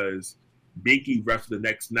COVID, because Becky wrestled the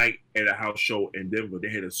next night at a house show in Denver. They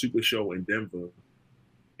had a super show in Denver,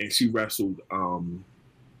 and she wrestled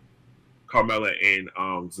Carmella and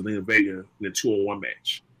Zelina Vega in a 2-on-1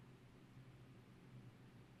 match.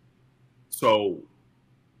 So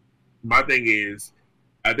my thing is,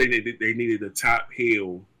 I think they needed a top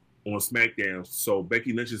heel on SmackDown. So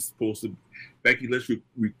Becky Lynch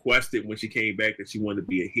requested when she came back that she wanted to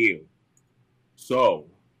be a heel. So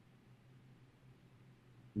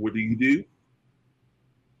what do?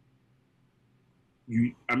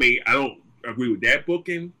 I don't agree with that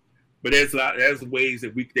booking, but there's ways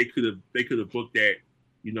that they could have booked that.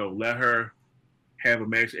 Let her have a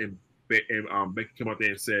match, and Becky come out there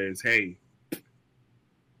and says, "Hey,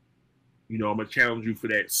 I'm gonna challenge you for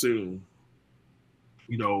that soon.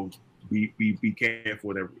 Be careful,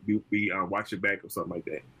 whatever. Watch your back or something like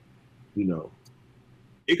that.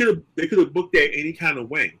 They could have booked that any kind of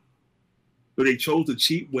way, but they chose the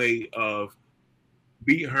cheap way of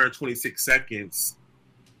beating her in 26 seconds.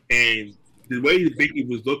 And the way that Becky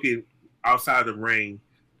was looking outside the ring,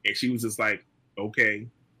 and she was just like, okay.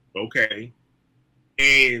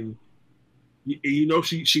 And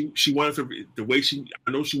she wanted to, the way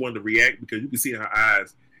I know she wanted to react, because you can see in her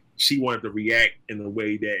eyes, she wanted to react in the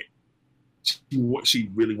way that she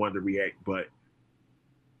really wanted to react. But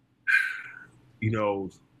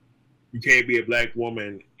you can't be a black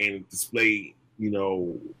woman and display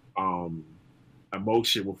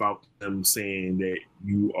emotion without them saying that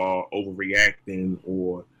you are overreacting,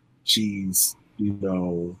 or she's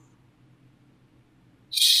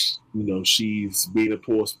she's being a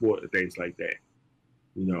poor sport and things like that.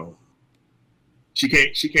 She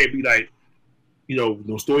can't be like,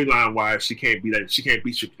 storyline wise, she can't be like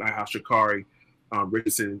how Sha'Carri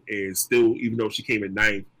Richardson is still, even though she came in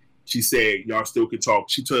ninth, she said y'all still can talk.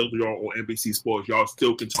 She told y'all on NBC Sports, y'all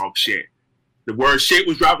still can talk shit. The word shit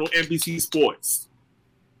was dropped on NBC Sports.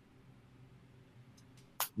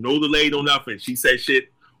 No delay, no nothing. She said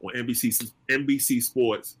shit on NBC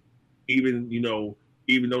Sports, even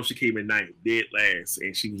though she came in ninth, dead last,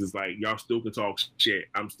 and she was just like, y'all still can talk shit.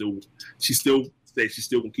 She still said she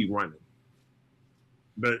still gonna keep running.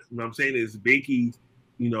 But what I'm saying is, Becky,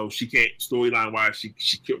 she can't, storyline wise,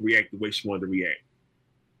 she couldn't react the way she wanted to react.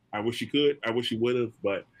 I wish she could. I wish she would have,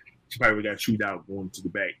 but she probably got chewed out going to the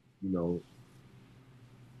back. And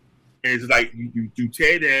it's like you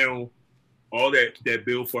tear down all that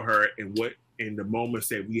build for her, and the moments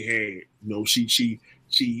that we had.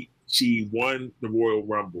 She won the Royal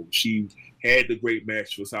Rumble. She had the great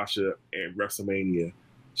match with Sasha at WrestleMania.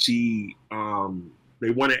 They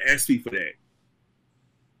won an ESPY for that.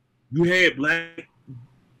 You had black,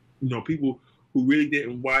 people who really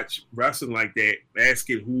didn't watch wrestling like that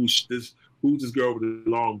asking who's this girl with the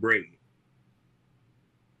long braid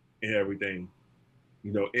and everything.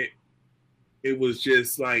 It was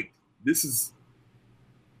just like, it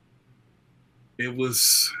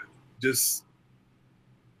was just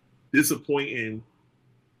disappointing,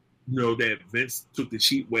 that Vince took the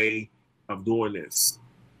cheap way of doing this.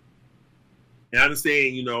 And I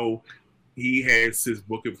understand, he has his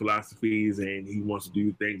booking philosophies and he wants to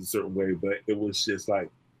do things a certain way, but it was just like,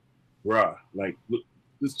 bruh, like, look,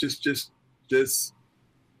 this just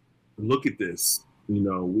look at this. You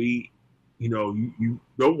don't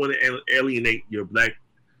want to alienate your black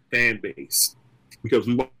fan base because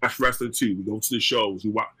we watch wrestling too. We go to the shows.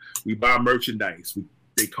 We buy merchandise.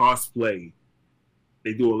 They cosplay.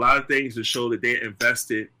 They do a lot of things to show that they're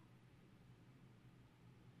invested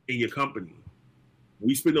in your company.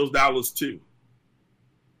 We spend those dollars too.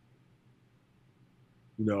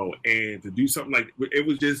 And to do something like it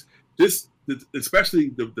was just especially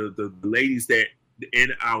the ladies that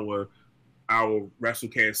in our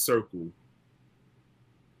WrestleCast circle,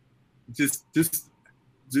 just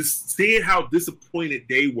seeing how disappointed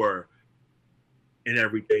they were and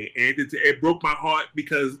everything, and it broke my heart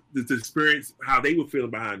because the experience how they were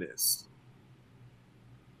feeling behind this.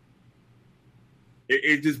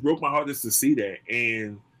 It just broke my heart just to see that,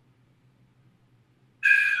 and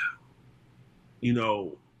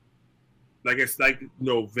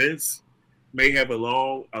Vince may have a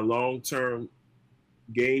long-term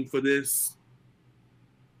game for this,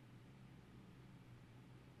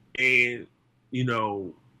 and he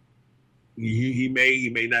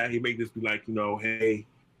may not. He may just be like, hey,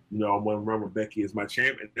 I'm going to run with Becky as my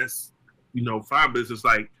champ, and that's fine. But it's just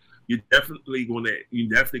like you're definitely going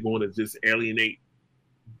to just alienate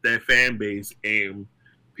that fan base, and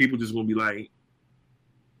people just going to be like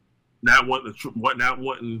not wanting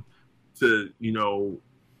to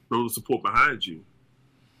throw the support behind you.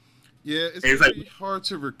 Yeah, it's really hard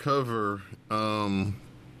to recover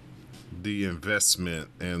the investment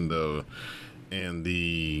and the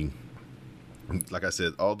like I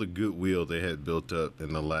said, all the goodwill they had built up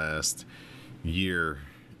in the last year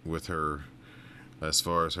with her, as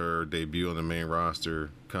far as her debut on the main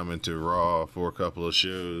roster, coming to Raw for a couple of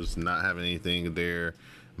shows, not having anything there,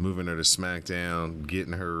 moving her to SmackDown,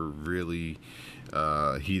 getting her really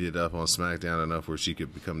heated up on SmackDown enough where she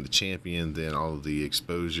could become the champion, then all of the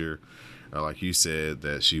exposure, like you said,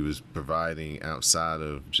 that she was providing outside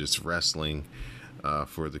of just wrestling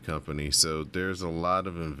for the company. So there's a lot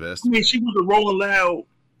of investment. I mean, she was a Rolling Loud,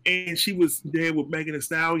 and she was there with Megan Thee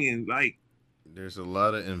Stallion. Like, there's a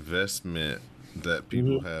lot of investment that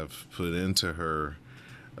people have put into her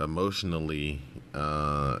emotionally,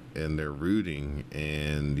 and they're rooting.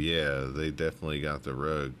 And yeah, they definitely got the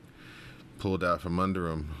rug pulled out from under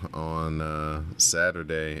them on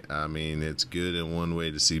Saturday. I mean, it's good in one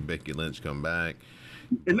way to see Becky Lynch come back.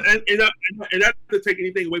 And not to take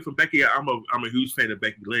anything away from Becky, I'm a huge fan of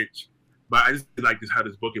Becky Lynch, but I just like how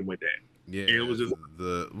this booking went down. Yeah, and it was just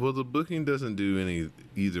the booking doesn't do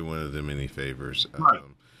either one of them any favors. Right.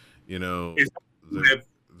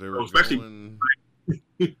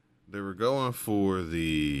 They were going for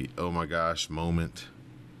the oh my gosh moment.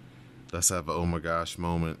 Let's have an oh my gosh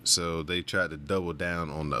moment. So they tried to double down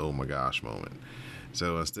on the oh my gosh moment.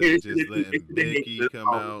 So instead of just letting Becky come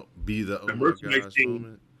out, be the oh my gosh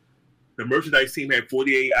moment. The merchandise team had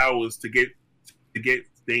 48 hours to get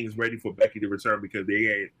things ready for Becky to return because they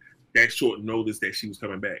had that short notice that she was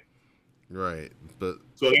coming back. Right, but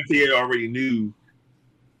so they already knew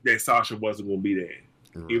that Sasha wasn't going to be there.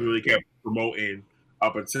 Right. Even though they kept promoting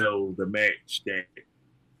up until the match that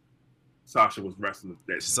Sasha was wrestling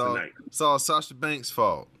that tonight. It's all Sasha Banks'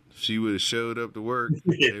 fault. She would have showed up to work.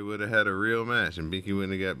 They would have had a real match, and Becky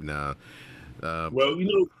wouldn't have got well,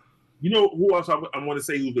 you know who else I want to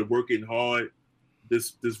say who's been working hard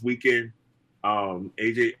this weekend?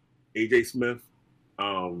 AJ Smith,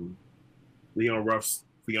 Leon Ruff's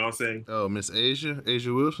fiance. Oh, Miss Asia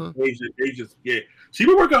Wilson. Asia, yeah, she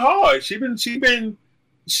been working hard. She been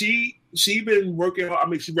working hard. I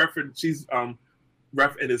mean, she's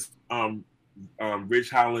ref in this Ridge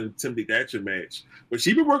Holland Timothy Thatcher match, but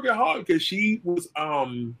she been working hard because she was I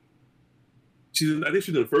think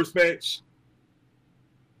she did the first match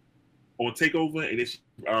on Takeover, and then she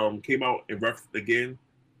came out and ref again.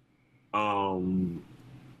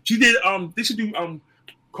 She did did she do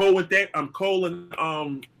Cole and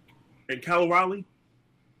Kyle O'Reilly?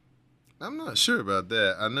 I'm not sure about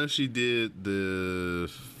that. I know she did the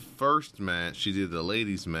first match. She did the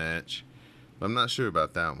ladies match. I'm not sure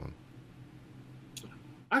about that one.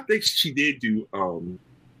 I think she did do the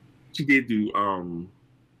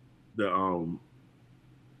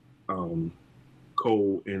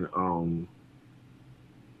Cole and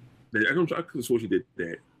I could have sworn she did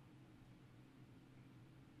that.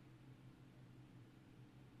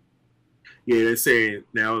 Yeah, they're saying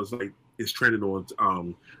now it's trending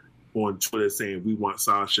on Twitter saying we want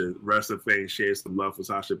Sasha. Wrestling fans share some love for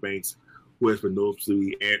Sasha Banks, who has been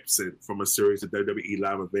noticeably absent from a series of WWE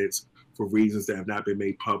live events for reasons that have not been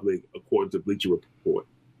made public, according to Bleacher Report.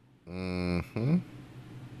 Mm-hmm.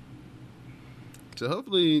 So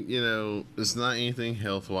hopefully, it's not anything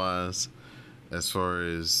health-wise as far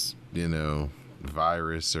as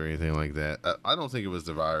virus or anything like that. I don't think it was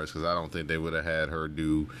the virus, because I don't think they would have had her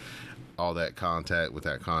do all that contact with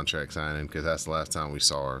that contract signing, because that's the last time we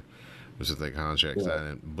saw her was with that contract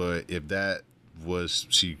signing. But if that was,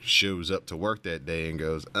 she shows up to work that day and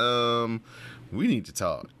goes, we need to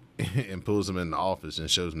talk, and pulls him in the office and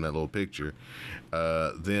shows him that little picture,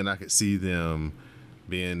 then I could see them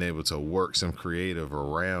being able to work some creative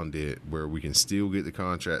around it where we can still get the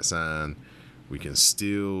contract signed, we can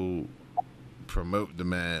still promote the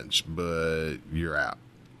match, but you're out.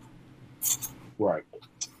 Right.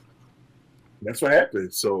 That's what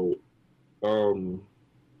happened. So,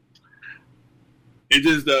 it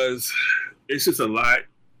just does. It's just a lot.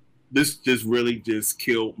 This just really just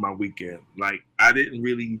killed my weekend. Like, I didn't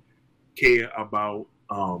really care about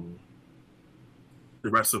the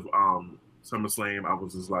rest of SummerSlam. I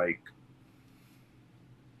was like,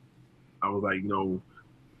 no,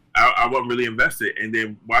 I wasn't really invested. And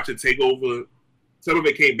then watching TakeOver, some of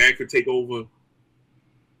it came back for TakeOver,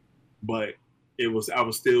 but I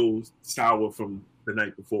was still sour from the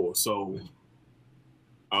night before. So,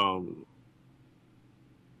 yeah,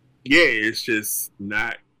 it's just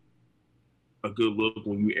not a good look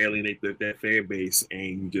when you alienate that fan base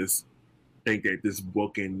and you just think that this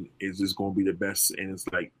booking is just going to be the best, and it's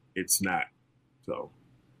like, it's not. So,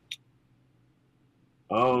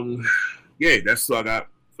 yeah, that's all I got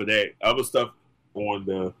for that. Other stuff on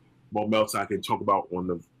the Moments I can talk about on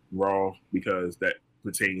the Raw, because that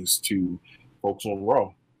pertains to folks on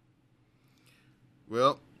Raw.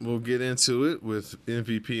 Well, we'll get into it with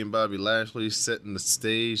MVP and Bobby Lashley setting the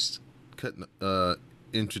stage, cutting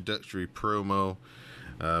introductory promo.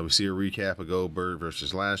 We see a recap of Goldberg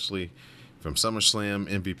versus Lashley from SummerSlam.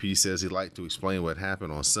 MVP says he'd like to explain what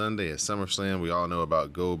happened on Sunday at SummerSlam. We all know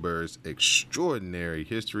about Goldberg's extraordinary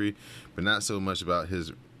history, but not so much about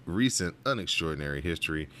his recent unextraordinary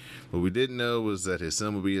history. What we didn't know was that his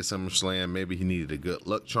son would be at SummerSlam. Maybe he needed a good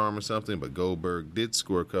luck charm or something, but Goldberg did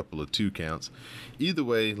score a couple of 2 counts. Either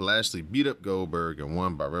way, Lashley beat up Goldberg and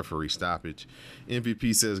won by referee stoppage.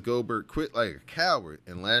 MVP says Goldberg quit like a coward,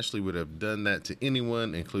 and Lashley would have done that to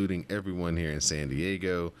anyone, including everyone here in San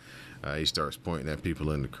Diego. He starts pointing at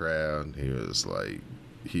people in the crowd. He was like,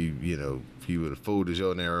 he would have folded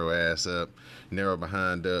your narrow ass up, narrow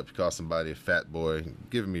behind up. He called somebody a fat boy,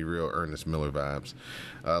 giving me real Ernest Miller vibes.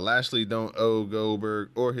 Lashley don't owe Goldberg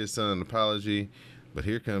or his son an apology, but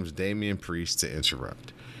here comes Damian Priest to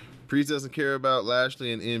interrupt. Priest doesn't care about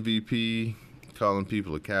Lashley and MVP calling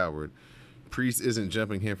people a coward. Priest isn't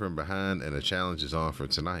jumping him from behind, and a challenge is on for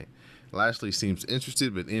tonight. Lashley seems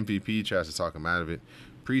interested, but MVP tries to talk him out of it.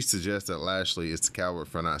 Priest suggests that Lashley is the coward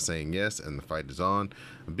for not saying yes, and the fight is on.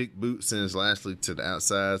 A big boot sends Lashley to the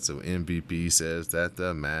outside, so MVP says that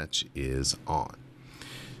the match is on.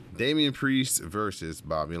 Damian Priest versus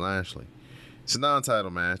Bobby Lashley. It's a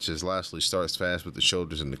non-title match as Lashley starts fast with the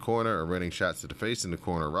shoulders in the corner. A running shot to the face in the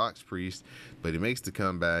corner rocks Priest, but he makes the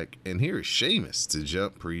comeback, and here is Sheamus to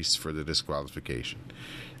jump Priest for the disqualification.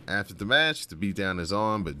 After the match, the beatdown is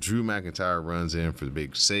on, but Drew McIntyre runs in for the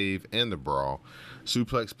big save and the brawl.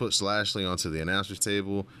 Suplex puts Lashley onto the announcer's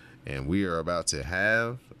table, and we are about to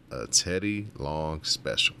have a Teddy Long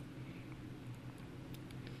special.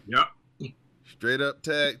 Yep. Straight up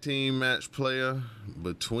tag team match player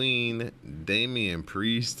between Damian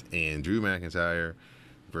Priest and Drew McIntyre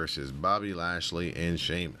versus Bobby Lashley and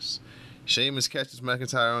Sheamus. Sheamus catches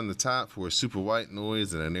McIntyre on the top for a super white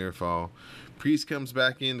noise and a near fall. Priest comes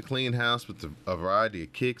back in to clean house with a variety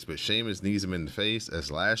of kicks, but Sheamus knees him in the face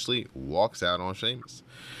as Lashley walks out on Sheamus.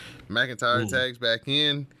 McIntyre tags back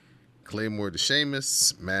in. Claymore to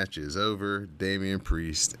Sheamus. Match is over. Damian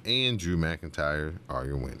Priest and Drew McIntyre are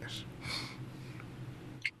your winners.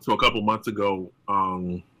 So a couple months ago,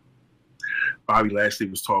 Bobby Lashley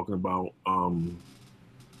was talking about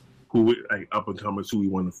who, like, up and comers who he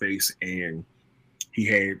wanted to face, and he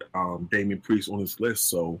had Damian Priest on his list.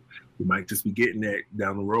 So we might just be getting that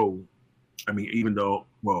down the road. I mean, even though,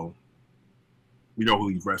 well, we know who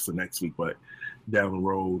he's wrestling next week, but down the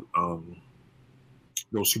road,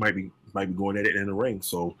 those two might be going at it in the ring.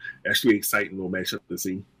 So that's really exciting little matchup to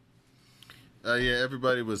see. Yeah,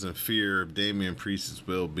 everybody was in fear of Damian Priest's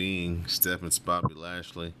well-being stepping Bobby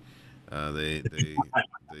Lashley. They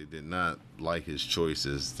did not like his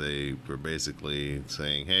choices. They were basically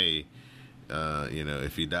saying, "Hey,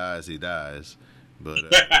 if he dies, he dies." But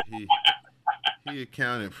he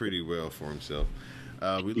accounted pretty well for himself.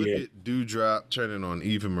 We look at Doudrop turning on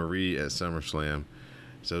Eva Marie at SummerSlam.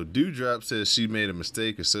 So Doudrop says she made a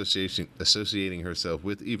mistake associating herself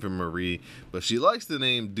with Eva Marie, but she likes the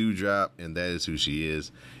name Doudrop, and that is who she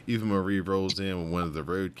is. Eva Marie rolls in with one of the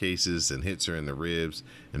road cases and hits her in the ribs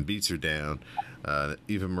and beats her down.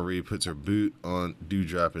 Eva Marie puts her boot on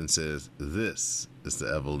Doudrop and says, "This is the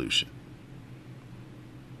evolution."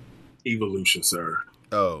 Evolution, sir.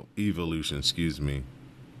 Oh, evolution. Excuse me.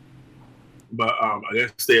 But I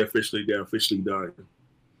guess they're officially done.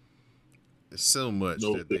 There's so much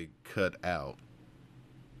that they cut out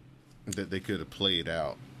that they could have played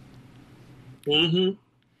out. Mm-hmm.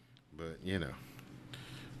 But, you know,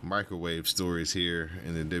 microwave stories here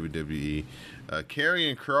in the WWE.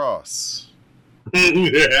 Karrion Kross.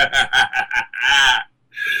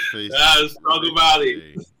 Let's talk about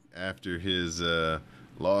it. After his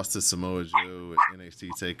loss to Samoa Joe at NXT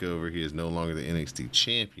TakeOver, he is no longer the NXT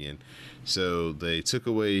champion. So they took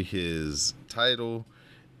away his title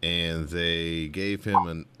and they gave him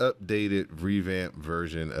an updated, revamped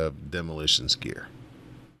version of Demolition's gear.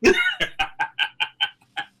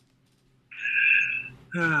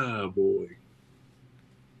 Oh, boy.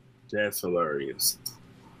 That's hilarious.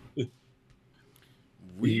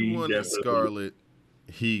 We wanted Scarlett.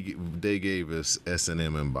 They gave us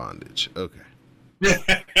S&M in bondage. Okay.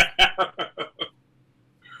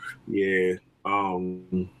 Yeah.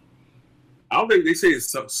 I don't think they say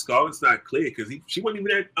Scarlett's not clear because she wasn't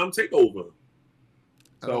even at TakeOver.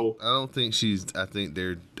 So I don't think she's. I think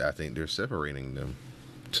they're separating them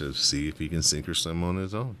to see if he can sink or swim on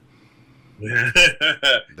his own.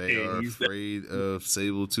 They are afraid of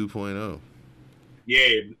Sable 2.0.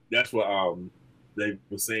 Yeah, that's what they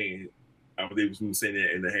were saying. They were saying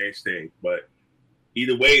that in the hashtag. But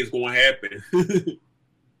either way, it's going to happen.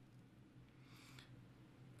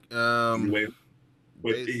 Anyway,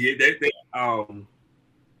 but so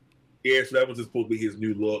that was supposed to be his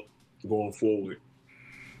new look going forward.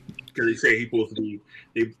 Because they say he's supposed to be,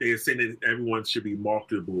 they're saying that everyone should be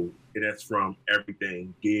marketable, and that's from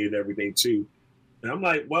everything, gear and everything too. And I'm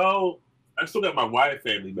like, well, I still got my Wyatt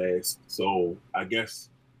family mask, so I guess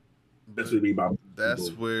that's what be about. That's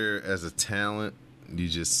where, as a talent, you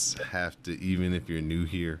just have to, even if you're new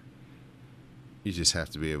here, you just have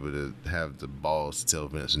to be able to have the balls to tell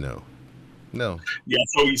Vince no. No. Yeah,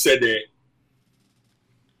 so you said that.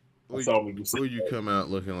 Or you come out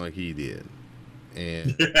looking like he did.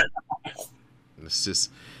 And it's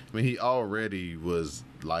just, I mean, he already was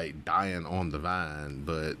like dying on the vine,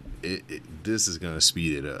 but this is going to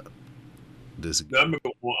speed it up. I remember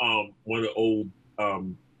one of the old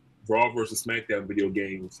Raw versus SmackDown video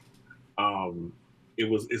games.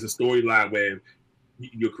 It's a storyline where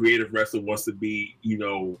your creative wrestler wants to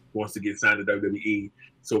get signed to WWE.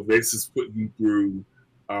 So Vince is putting you through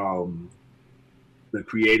the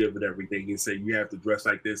creative and everything and say you have to dress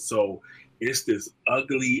like this. So it's this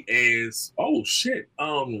ugly ass. Oh shit!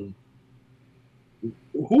 Who's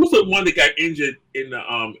the one that got injured in the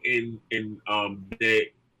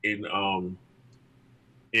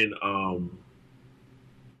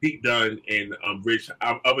Pete Dunne and Rich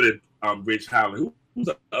other than Rich Holland? Who's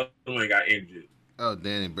the other one that got injured? Oh,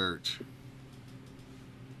 Danny Burch.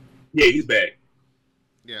 Yeah, he's back.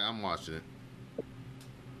 Yeah, I'm watching it.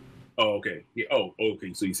 Oh, okay. Yeah. Oh,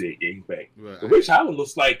 okay. So you said he's back. Well, Rich Holland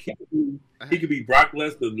looks like he could be Brock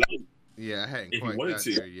Lesnar. Yeah, I hadn't quite got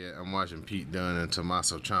there yet. I'm watching Pete Dunne and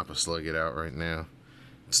Tommaso Ciampa slug it out right now.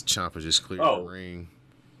 Ciampa just cleared the ring.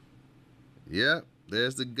 Yep,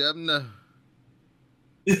 there's the governor.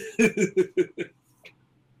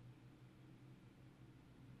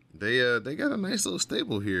 They got a nice little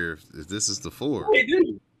stable here. If this is the 4, they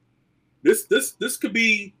do. This could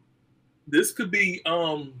be.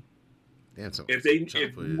 Damn, so if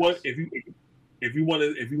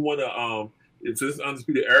this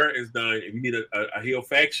Undisputed Era is done, if you need a heel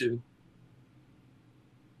faction,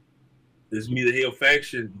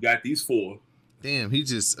 you got these 4. Damn, he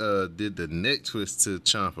just did the neck twist to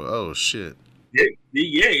Ciampa. Oh shit.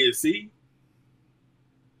 Yeah. See,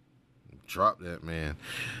 drop that man.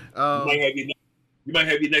 You might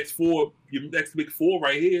have your next big 4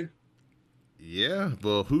 right here. Yeah,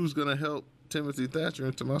 but who's gonna help Timothy Thatcher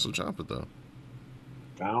and Tommaso Ciampa though?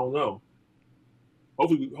 I don't know.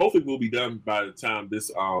 Hopefully we'll be done by the time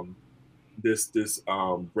this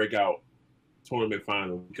breakout tournament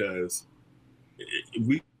final, because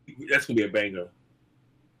that's gonna be a banger.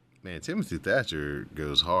 Man, Timothy Thatcher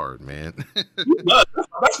goes hard, man.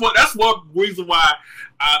 That's one reason why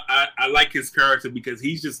I like his character, because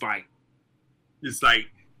he's just like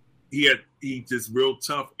he's just real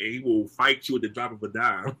tough, and he will fight you at the drop of a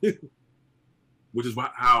dime. Which is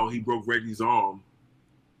how he broke Reggie's arm.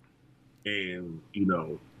 And,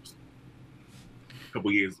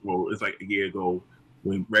 couple years. Well, it's like a year ago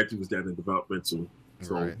when Reggie was down in developmental.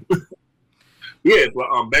 So Right. yeah,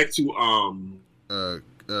 but back to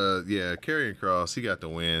Karrion Kross, he got the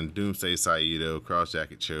win. Doomsday Saito, cross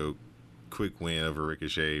jacket choke, quick win over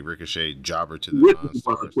Ricochet. Ricochet jobber to the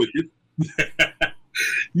non-stars.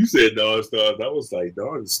 You said non-stars. I was like,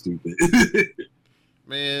 darn stupid.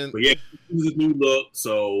 Man, but yeah, this is a new look,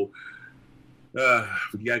 so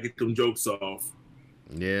we gotta get them jokes off.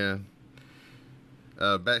 yeah.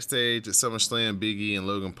 Backstage at SummerSlam, Big E and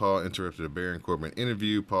Logan Paul interrupted a Baron Corbin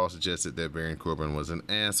interview. Paul suggested that Baron Corbin was an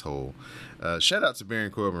asshole. Shout out to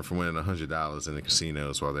Baron Corbin for winning $100 in the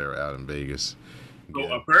casinos while they were out in Vegas.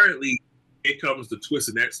 So apparently, it comes the twist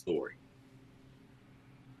in that story.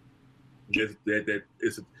 The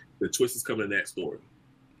twist is coming in that story.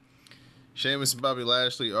 Sheamus and Bobby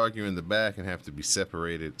Lashley argue in the back and have to be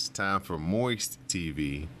separated. It's time for Moist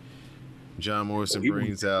TV. John Morrison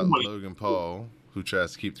brings out Logan Paul, who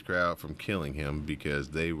tries to keep the crowd from killing him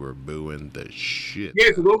because they were booing the shit.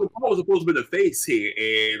 Yeah, so Logan Paul was supposed to be the face here,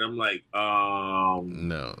 and I'm like,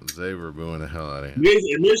 no, they were booing the hell out of him.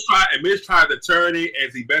 Miz tried to turn it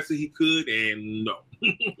as best as he could, and no.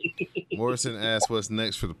 Morrison asked what's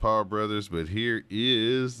next for the Paul brothers, but here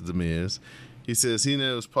is the Miz. He says he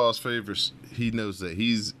knows that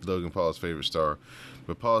he's Logan Paul's favorite star,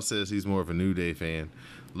 but Paul says he's more of a New Day fan.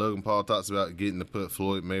 Logan Paul talks about getting to put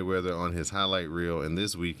Floyd Mayweather on his highlight reel, and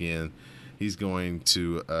this weekend he's going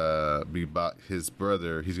to his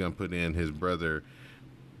brother. He's going to put in his brother,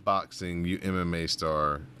 boxing MMA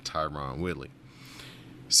star Tyron Woodley.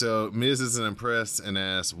 So Miz isn't impressed and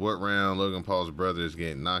asks what round Logan Paul's brother is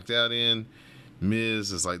getting knocked out in.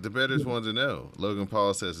 Miz is like, the bettors want to know. Logan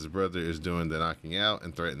Paul says his brother is doing the knocking out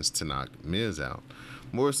and threatens to knock Miz out.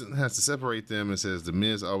 Morrison has to separate them and says the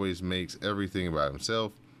Miz always makes everything about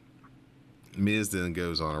himself. Miz then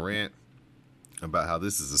goes on a rant about how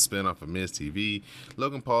this is a spinoff of Miz TV.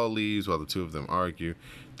 Logan Paul leaves while the two of them argue.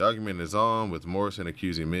 The argument is on, with Morrison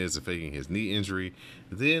accusing Miz of faking his knee injury.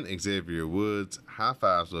 Then Xavier Woods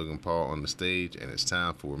high-fives Logan Paul on the stage, and it's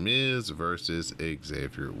time for Miz versus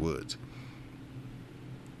Xavier Woods.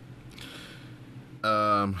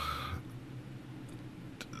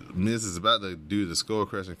 Miz is about to do the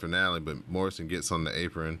skull-crushing finale, but Morrison gets on the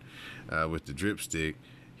apron with the dripstick.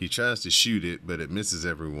 He tries to shoot it, but it misses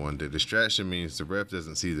everyone. The distraction means the ref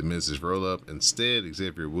doesn't see the Miz's roll-up. Instead,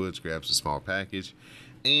 Xavier Woods grabs a small package,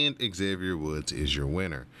 and Xavier Woods is your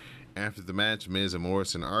winner. After the match, Miz and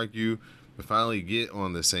Morrison argue, but finally get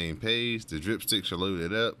on the same page. The dripsticks are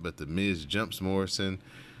loaded up, but the Miz jumps Morrison,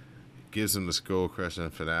 gives him the skull-crushing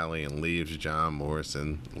finale, and leaves John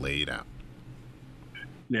Morrison laid out.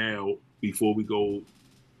 Now, before we go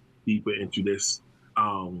deeper into this,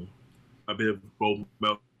 a bit of Bo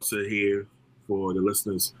Meltzer here for the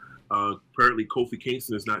listeners. Apparently, Kofi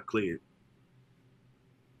Kingston is not cleared.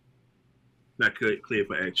 Not cleared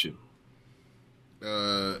for action.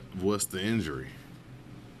 What's the injury?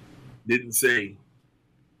 Didn't say.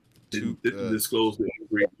 Didn't disclose the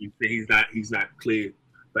injury. He's not cleared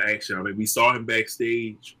for action. I mean, we saw him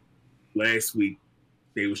backstage last week.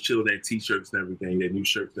 They was chilling at t-shirts and everything, their new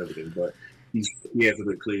shirts and everything, but he hasn't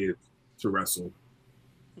been cleared to wrestle.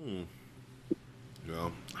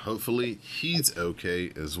 Well, hopefully he's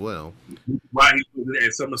okay as well. Right, he was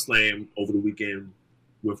at SummerSlam over the weekend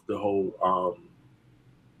with the whole.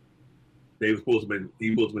 He was supposed to be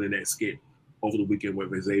in that skit over the weekend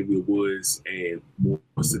with Xavier Woods and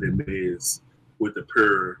Morrison and Miz with the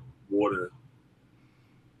pure water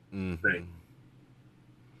thing.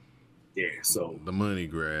 Yeah, so the money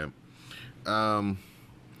grab.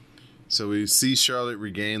 So we see Charlotte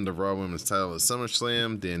regain the Raw Women's title at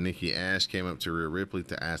SummerSlam. Then Nikki Ash came up to Rhea Ripley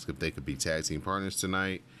to ask if they could be tag team partners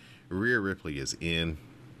tonight. Rhea Ripley is in.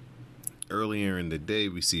 Earlier in the day,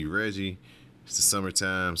 we see Reggie. It's the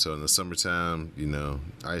summertime, so in the summertime,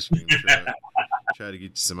 ice cream truck. Try to get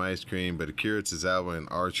you some ice cream, but Akira Tozawa and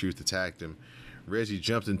R-Truth attacked him. Reggie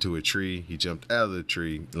jumped into a tree. He jumped out of the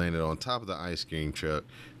tree, landed on top of the ice cream truck.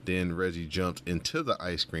 Then Reggie jumped into the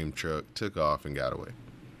ice cream truck, took off, and got away.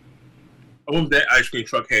 I wonder if that ice cream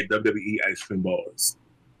truck had WWE ice cream bars.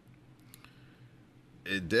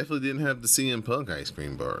 It definitely didn't have the CM Punk ice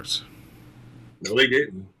cream bars. No, they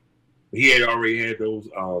didn't. He had already had those.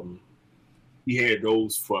 He had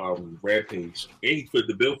those for Rampage, and he put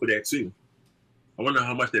the bill for that too. I wonder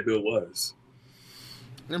how much that bill was.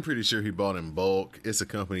 I'm pretty sure he bought in bulk. It's a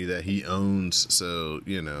company that he owns, so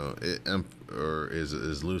or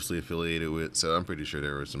is loosely affiliated with. So I'm pretty sure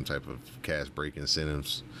there was some type of cash break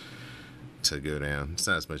incentives to go down. It's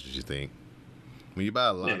not as much as you think. When you buy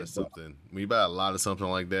a lot of something,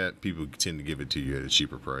 like that, people tend to give it to you at a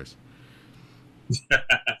cheaper price.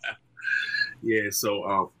 Yeah,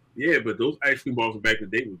 so yeah, but those ice cream balls back in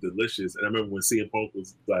the day were delicious. And I remember when CM Punk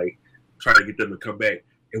was like trying to get them to come back.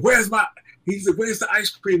 And he said, where's the ice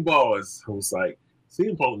cream balls? I was like,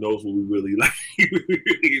 CM Punk knows what we really like. We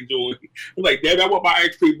really enjoy. I'm like, damn, I want my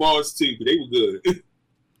ice cream balls too, but they were good.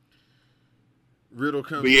 Riddle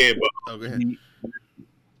comes. But yeah, oh, go ahead.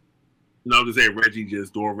 No, I'm just saying Reggie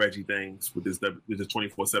just doing Reggie things with this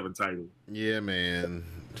 24/7 title. Yeah, man.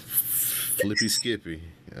 Flippy Skippy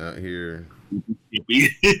out here.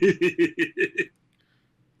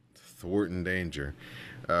 Thwarting danger.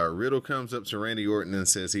 Riddle comes up to Randy Orton and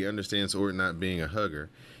says he understands Orton not being a hugger.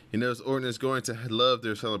 He knows Orton is going to love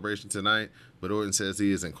their celebration tonight, but Orton says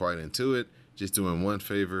he isn't quite into it. Just doing one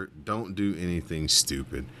favor, don't do anything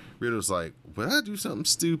stupid. Riddle's like, would I do something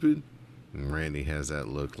stupid? And Randy has that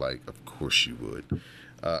look like, of course you would.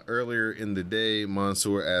 Earlier in the day,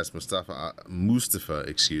 Mansoor asked Mustafa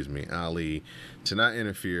Ali to not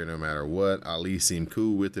interfere no matter what. Ali seemed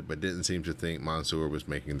cool with it, but didn't seem to think Mansoor was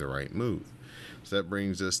making the right move. So that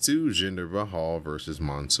brings us to Jinder Mahal versus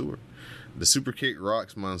Mansoor. The super kick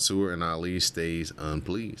rocks Mansoor and Ali stays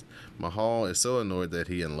unpleased. Mahal is so annoyed that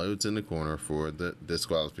he unloads in the corner for the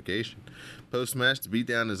disqualification. Post-match, the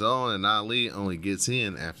beatdown is on and Ali only gets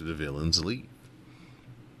in after the villains leave.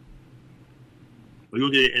 Are you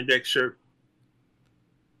going to get an index shirt?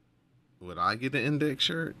 Would I get an index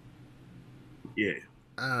shirt? Yeah.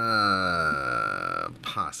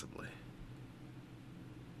 Possibly.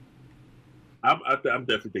 I'm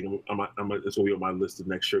definitely thinking it's going to be on my list of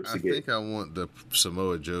next shirts to get. I think I want the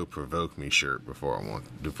Samoa Joe Provoke Me shirt before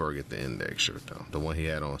I get the index shirt, though. The one he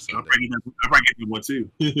had on Sunday. I'll probably get you one,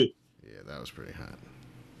 too. Yeah, that was pretty hot.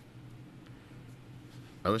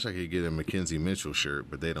 I wish I could get a Mackenzie Mitchell shirt,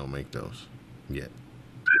 but they don't make those yet.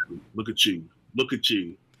 Look at you. Look at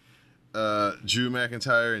you. Drew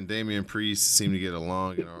McIntyre and Damian Priest seem to get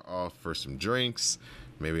along and are off for some drinks,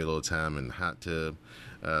 maybe a little time in the hot tub.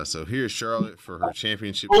 So here's Charlotte for her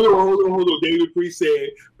championship. Hold on. Damian Priest said,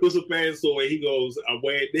 put some pants on, and he goes, I'm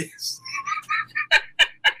wearing this.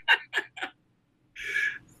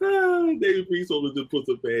 Damian Priest told him to put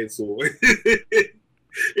some pants on.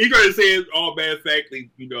 He tried to say it all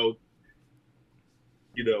matter-of-factly,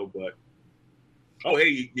 but oh,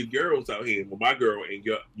 hey, your girl's out here. Well, my girl and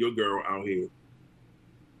your girl out here.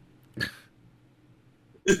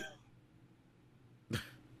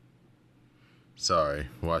 Sorry,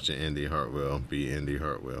 watching Indy Hartwell be Indy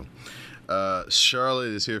Hartwell. Charlotte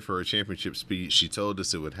is here for her championship speech. She told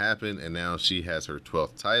us it would happen, and now she has her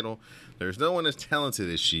 12th title. There's no one as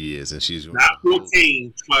talented as she is, and she's not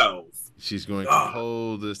 14, 12. She's going to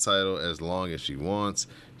hold this title as long as she wants.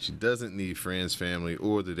 She doesn't need friends, family,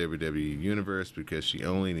 or the WWE Universe because she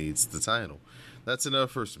only needs the title. That's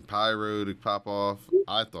enough for some pyro to pop off.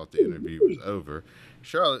 I thought the interview was over.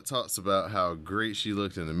 Charlotte talks about how great she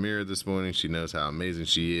looked in the mirror this morning. She knows how amazing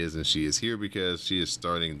she is, and she is here because she is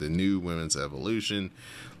starting the new women's evolution.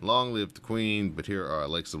 Long live the queen, but here are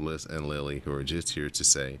Alexa Bliss and Lily, who are just here to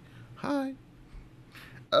say hi.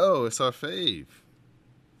 Oh, it's our fave.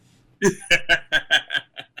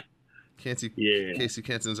 Casey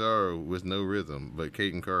Catanzaro with no rhythm, but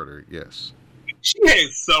Kaden Carter, yes. She had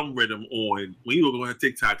some rhythm on. When you were going to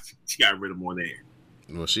TikTok, she got rhythm on there.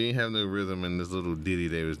 Well, she ain't have no rhythm in this little ditty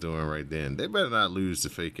they was doing right then. They better not lose to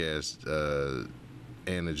fake ass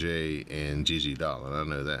Anna Jay and Gigi Dolan. I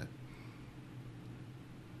know that.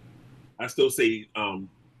 I still say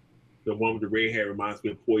the one with the red hair reminds me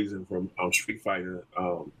of Poison from Street Fighter.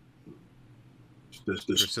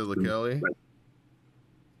 Priscilla Kelly?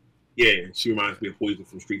 Yeah, she reminds me of Poison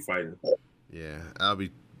from Street Fighter. Yeah, I'll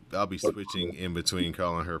be switching in between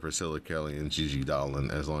calling her Priscilla Kelly and Gigi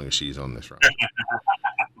Dolan as long as she's on this ride.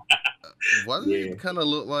 Why does it kind of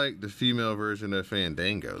look like the female version of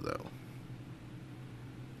Fandango, though?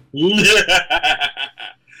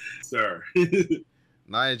 Sir.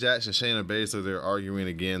 Nia Jax and Shayna Baszler, they're arguing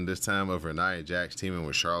again, this time over Nia Jax teaming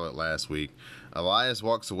with Charlotte last week. Elias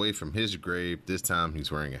walks away from his grave. This time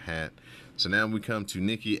he's wearing a hat. So now we come to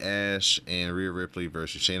Nikki Ash and Rhea Ripley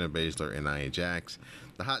versus Shayna Baszler and Nia Jax.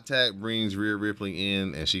 The hot tag brings Rhea Ripley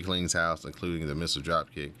in and she cleans house, including the missile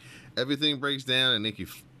dropkick. Everything breaks down and Nikki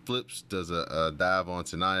flips, does a dive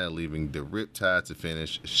onto Nia, leaving the Riptide to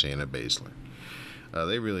finish Shayna Baszler.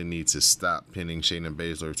 They really need to stop pinning Shayna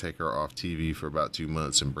Baszler, take her off TV for about 2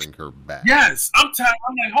 months, and bring her back. Yes, I'm tired.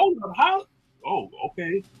 I'm like, hold up, how? Oh,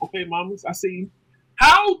 okay, mamas, I see.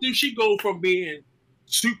 How did she go from being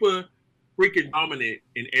super freaking dominant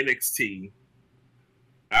in NXT?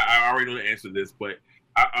 I already know the answer to this, but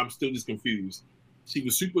I'm still just confused. She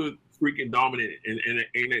was super freaking dominant in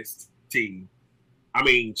NXT, I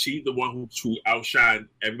mean, she's the one who outshined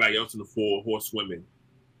everybody else in the 4 horsewomen.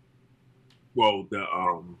 Well, the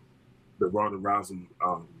Ronda Rousey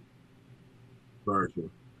version.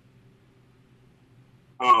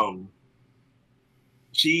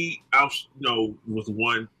 She was the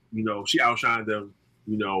one, she outshined them,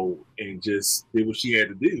 and just did what she had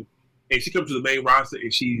to do. And she comes to the main roster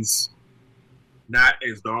and she's not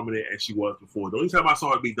as dominant as she was before. The only time I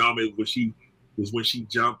saw her be dominant was when she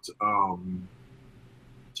jumped.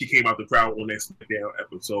 She came out the crowd on that SmackDown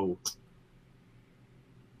episode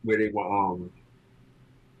where they were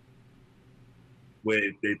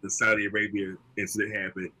when the Saudi Arabia incident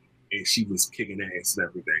happened and she was kicking ass and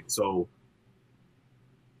everything. So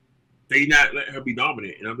they not let her be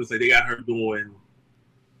dominant, and I'm just like they got her doing,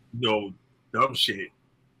 dumb shit.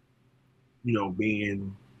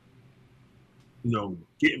 Being,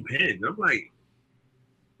 getting pinned. I'm like,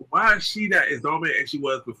 why is she not as dominant as she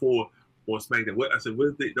was before on SmackDown? What is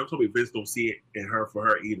it? Don't tell me Vince don't see it in her for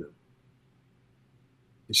her either.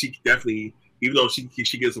 And she definitely, even though she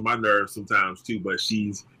gets on my nerves sometimes too, but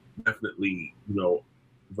she's definitely,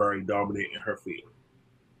 very dominant in her field.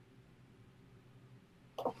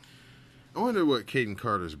 I wonder what Kaden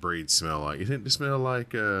Carter's braids smell like. You think they smell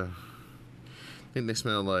like what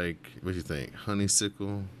do you think?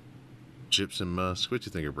 Honeysuckle, gypsum musk? What do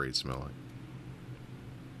you think her braids smell like?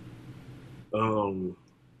 I don't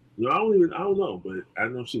know, but I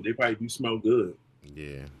know they probably do smell good.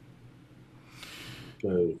 Yeah.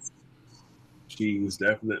 Because she's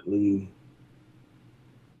definitely,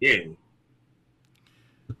 yeah.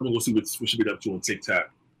 I'm gonna go see what she been up to on TikTok.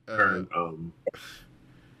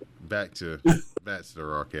 Back to the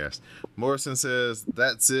Rawcast. Morrison says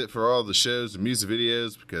that's it for all the shows and music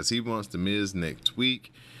videos because he wants the Miz next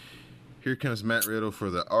week. Here comes Matt Riddle for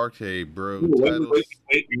the RK Bro titles.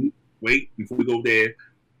 Wait, before we go there,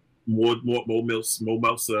 more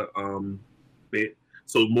Meltzer bit.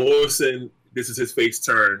 So Morrison, this is his face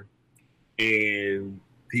turn, and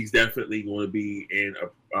he's definitely going to be in a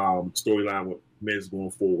storyline with Miz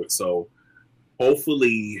going forward. So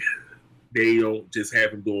hopefully they don't just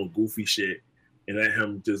have him doing goofy shit and let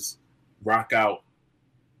him just rock out.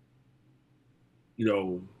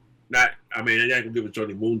 They're not gonna give it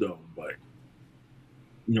Johnny Mundo, but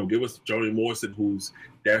give us Johnny Morrison, who's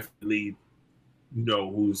definitely,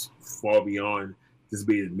 who's far beyond just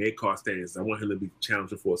being mid-card status. I want him to be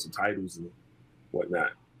challenging for some titles and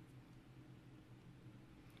whatnot.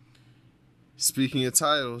 Speaking of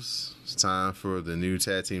titles, it's time for the new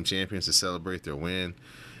tag team champions to celebrate their win.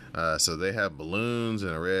 So they have balloons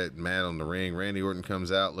and a red mat on the ring. Randy Orton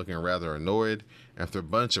comes out looking rather annoyed. After a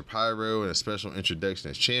bunch of pyro and a special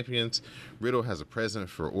introduction as champions, Riddle has a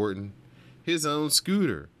present for Orton, his own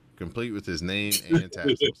scooter, complete with his name and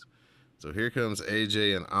tassels. So here comes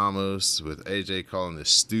AJ and Amos, with AJ calling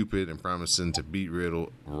this stupid and promising to beat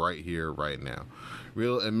Riddle right here, right now.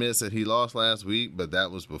 Riddle admits that he lost last week, but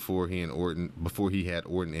that was before he had Orton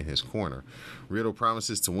in his corner. Riddle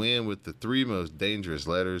promises to win with the 3 most dangerous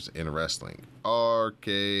letters in wrestling.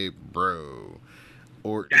 RK Bro.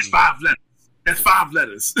 Orton. That's 5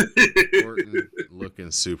 letters. Orton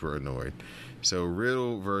looking super annoyed. So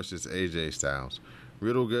Riddle versus AJ Styles.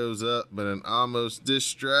 Riddle goes up, but an almost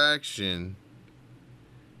distraction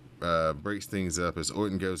breaks things up as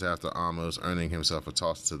Orton goes after Amos, earning himself a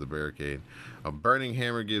toss to the barricade. A burning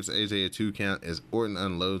hammer gives AJ a 2 count as Orton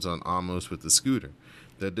unloads on Amos with the scooter.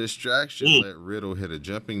 The distraction let Riddle hit a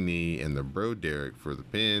jumping knee and the Bro Derek for the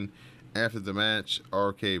pin. After the match,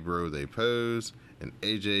 RK Bro they pose, and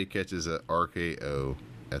AJ catches a RKO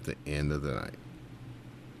at the end of the night.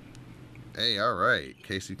 Hey, all right.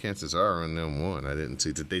 Casey Catanzaro and them won. I didn't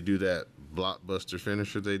see. Did they do that blockbuster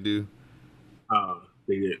finisher they do?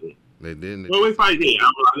 They didn't. They didn't. Well, we probably did. I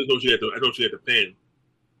know she had the pin.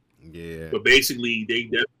 Yeah. But basically, they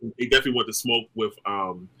definitely want to smoke with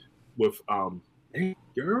hey,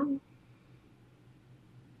 girl.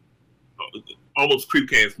 Almost creep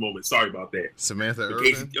cast moment. Sorry about that. Samantha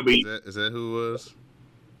Irvin? Is that who it was?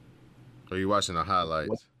 Or are you watching the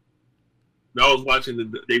highlights? No, I was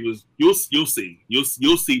watching you'll see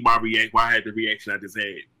why I had the reaction I just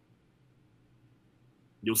had.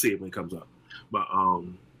 You'll see it when it comes up. But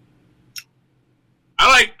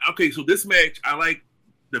so this match, I like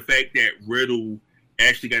the fact that Riddle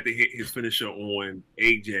actually got to hit his finisher on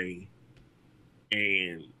AJ,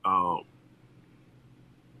 and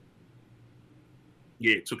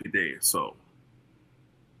took it there. So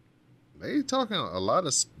they talking a lot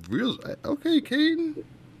of real. Okay, Caden.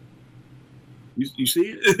 You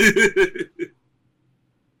see it?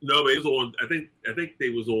 No, but it was on. I think they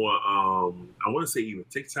was on. I want to say either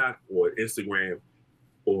TikTok or Instagram.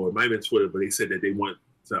 or it might have been Twitter, but they said that they want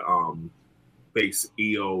to face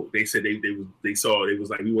EO. They said they saw it was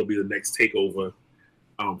like, we want to be the next takeover.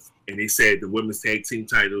 And they said the women's tag team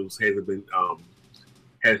titles hasn't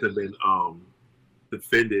been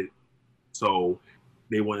defended, so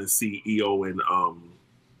they want to see EO and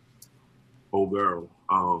old girl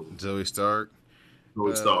Zoe Stark.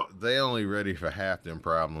 Zoe Stark. They only ready for half them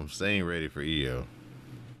problems. They ain't ready for EO.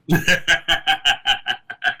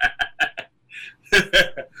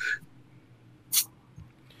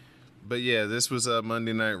 But yeah, this was a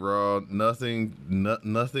Monday Night Raw. Nothing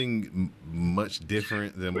much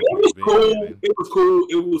different than what we've been doing. It was cool.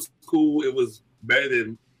 It was cool. It was better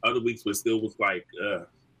than other weeks, but still was like.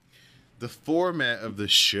 The format of the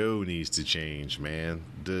show needs to change, man.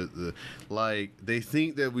 The like they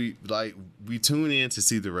think that we tune in to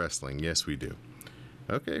see the wrestling. Yes, we do.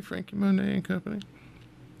 Okay, Frankie Monet and Company.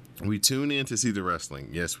 We tune in to see the wrestling.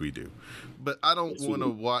 Yes, we do. But I don't want to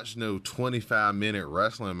watch no 25-minute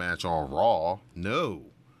wrestling match on Raw. No.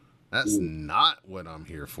 That's not what I'm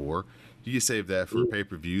here for. You can save that for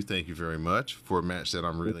pay-per-view. Thank you very much. For a match that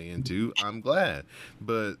I'm really into, I'm glad.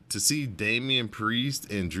 But to see Damian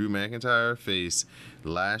Priest and Drew McIntyre face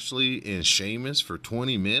Lashley and Sheamus for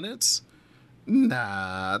 20 minutes?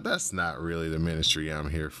 Nah, that's not really the ministry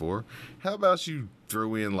I'm here for. How about you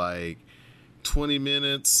throw in like 20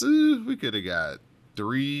 minutes? We could have got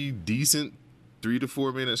 3 decent 3 to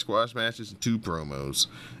 4 minute squash matches and 2 promos,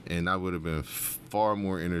 and I would have been far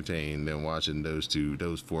more entertained than watching those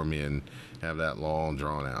 4 men have that long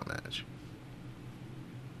drawn out match.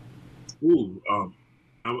 Ooh, I'm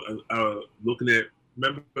looking at,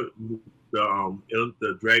 remember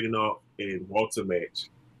the Dragunov and Walter match?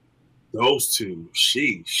 Those two,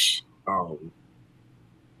 sheesh. The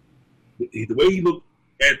way he looked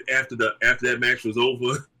after that match was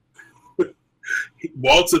over,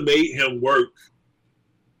 Walter made him work.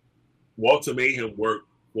 Walter made him work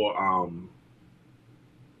for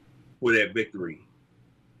that victory.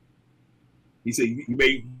 He said, "You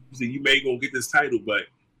may gonna get this title, but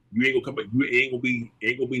you ain't gonna come. You ain't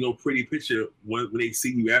gonna be no pretty picture when they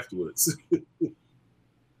see you afterwards."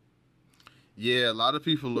 Yeah, a lot of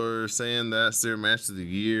people are saying that's their match of the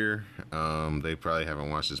year. They probably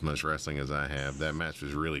haven't watched as much wrestling as I have. That match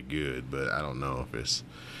was really good, but I don't know if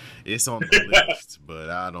it's on the list,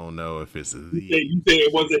 but I don't know if it's the. You said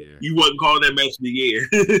it wasn't. You wasn't calling that match of the year.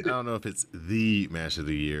 I don't know if it's the match of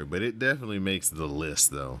the year, but it definitely makes the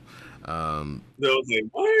list, though. No, like,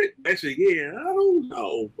 what match of the year? I don't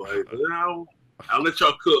know, but I'll let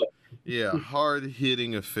y'all cook. Yeah, hard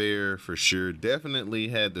hitting affair for sure. Definitely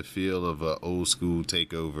had the feel of an old school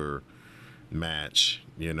takeover match.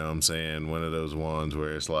 You know what I'm saying? One of those ones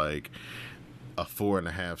where it's like a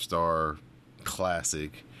 4.5 star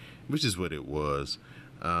classic, which is what it was.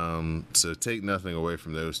 So take nothing away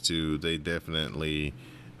from those two. They definitely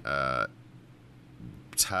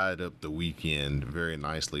tied up the weekend very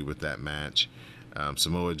nicely with that match.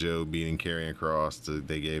 Samoa Joe beating Karrion Kross,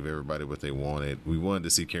 they gave everybody what they wanted. We wanted to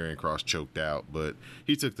see Karrion Kross choked out, but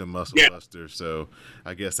he took the muscle buster, so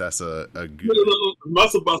I guess that's a good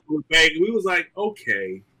muscle buster was bang. We was like,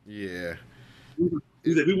 okay, yeah.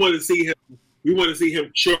 We wanted to see him. We wanted to see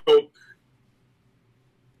him choke.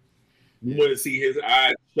 We want to see his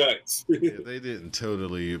eyes shut. Yeah, they didn't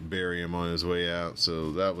totally bury him on his way out,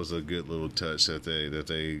 so that was a good little touch that they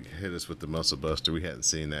hit us with the muscle buster. We hadn't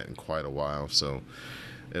seen that in quite a while, so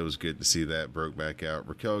it was good to see that broke back out.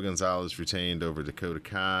 Raquel Gonzalez retained over Dakota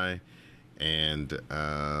Kai, and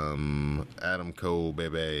Adam Cole,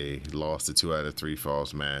 baby, lost a 2 out of 3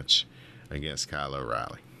 falls match against Kyle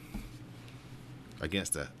O'Reilly.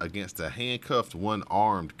 Against a handcuffed,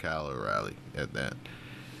 one-armed Kyle O'Reilly at that.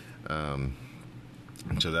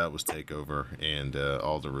 So that was TakeOver, and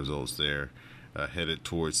all the results there headed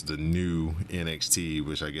towards the new NXT,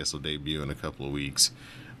 which I guess will debut in a couple of weeks.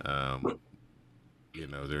 Their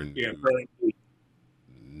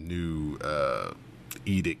new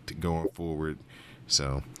edict going forward.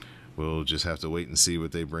 So we'll just have to wait and see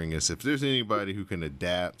what they bring us. If there's anybody who can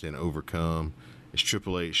adapt and overcome, it's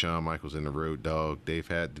Triple H, Shawn Michaels, and the Road Dogg. They've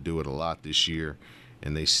had to do it a lot this year,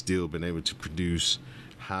 and they've still been able to produce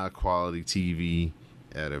high quality TV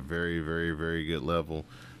at a very, very, very good level.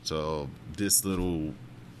 So this little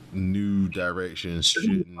new direction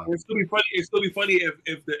shouldn't. It's still be funny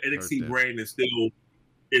if the NXT brand is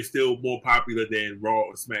still more popular than Raw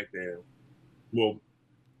or SmackDown. Well,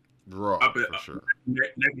 Raw for sure.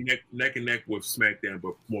 Neck and neck with SmackDown,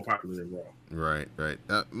 but more popular than Raw. Right.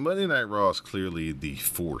 Monday Night Raw is clearly the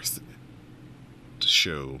 4th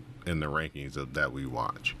show in the rankings that we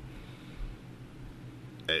watch.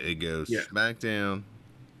 It goes SmackDown,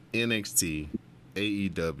 NXT,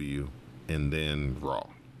 AEW, and then Raw.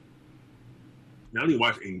 Now I don't even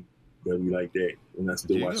watch AEW like that, and I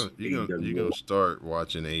still watch AEW. You're gonna start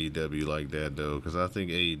watching AEW like that though, because I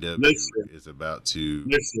think AEW is about to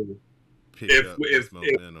pick up this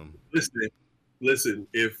momentum. Listen.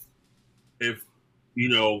 If you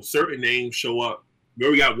know certain names show up, we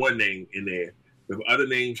already got one name in there. If other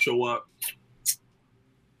names show up,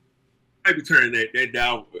 might be turning that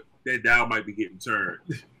dial. That dial might be getting turned.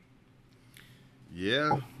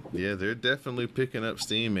 Yeah, they're definitely picking up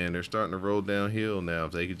steam, man. They're starting to roll downhill now.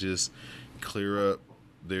 If they could just clear up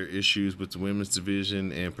their issues with the women's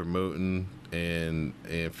division and promoting and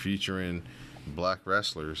featuring black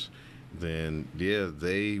wrestlers, then yeah,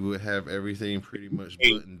 they would have everything pretty much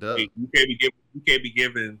buttoned up. You can't be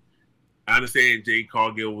giving. I understand Jade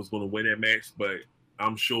Cargill was going to win that match, but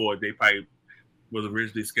I'm sure they probably was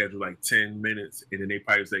originally scheduled like 10 minutes, and then they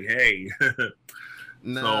probably say, "Hey."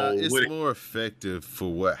 Nah, it's more effective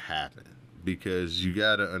for what happened, because you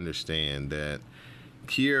got to understand that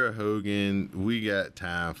Kiera Hogan, we got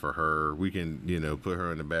time for her. We can, put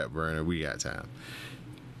her in the back burner. We got time.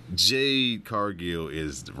 Jade Cargill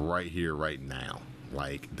is right here, right now.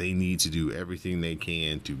 Like, they need to do everything they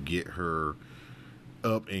can to get her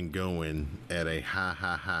up and going at a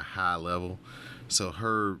high level. So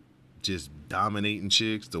her just dominating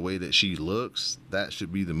chicks the way that she looks, that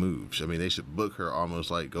should be the move. I mean, they should book her almost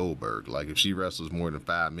like Goldberg. Like, if she wrestles more than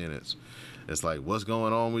 5 minutes, it's like, what's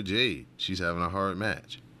going on with Jade? She's having a hard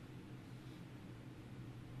match.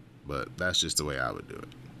 But that's just the way I would do it.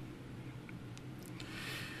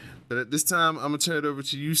 But at this time, I'm going to turn it over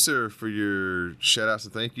to you, sir, for your shout-outs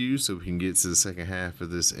and thank yous, so we can get to the second half of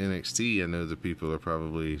this NXT. I know the people are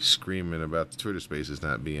probably screaming about the Twitter Spaces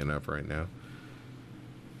not being up right now.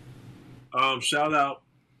 Shout out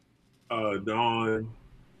Dawn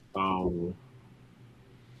for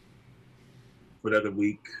the other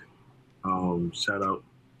week. Shout out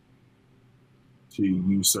to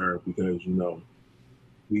you, sir, because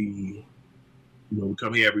we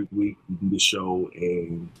come here every week, we do the show,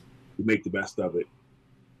 and we make the best of it.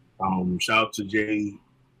 Shout out to Jay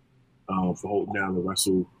for holding down the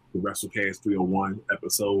WrestleCast 301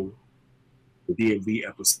 episode, the DMV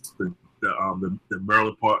episode, the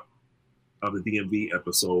Maryland part of the DMV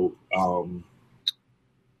episode.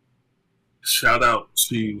 Shout out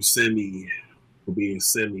to Simi for being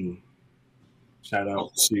Simi. Shout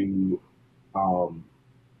out to Anwar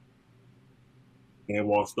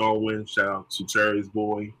Starwin. Shout out to Cherry's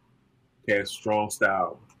Boy, Cast Strong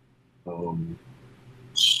Style.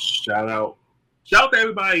 Shout out to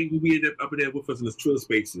everybody who be up in there with us in the Twitter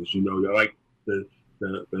Spaces. They're like the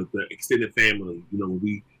extended family.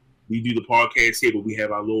 We do the podcast here, but we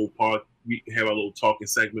have our little talking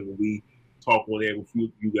segment where we talk on there with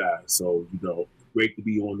you guys. So, great to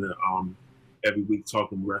be on the every week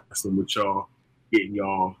talking wrestling with y'all, getting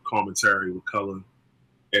y'all commentary with color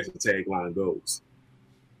as the tagline goes.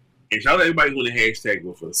 And shout out to everybody who on the hashtag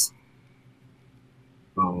with us.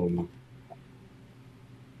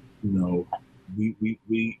 We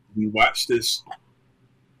watched this.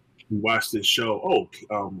 We watched this show.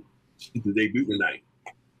 The debut tonight.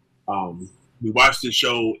 We watched this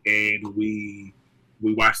show, and we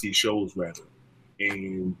watched these shows rather,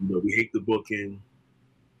 and we hate the booking,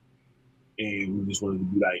 and we just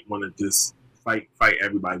wanted to just fight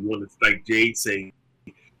everybody. We wanted to, like Jade say,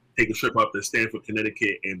 take a trip up to Stamford,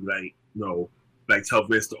 Connecticut, and tell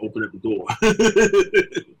Vince to open up the door.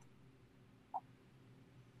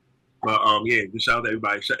 But just shout out to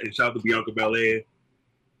everybody, and shout out to Bianca Belair.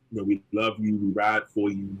 We love you, we ride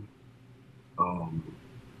for you.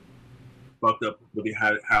 Fucked up with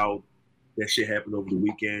how that shit happened over the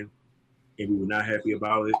weekend, and we were not happy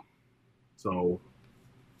about it. So,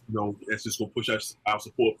 that's just gonna push our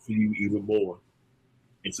support for you even more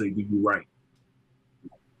until you do right.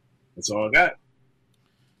 That's all I got.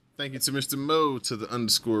 Thank you to Mr. Mo, to the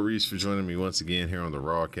 _Reach, for joining me once again here on the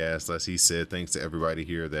Rawcast. As he said, thanks to everybody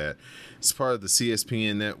here that is part of the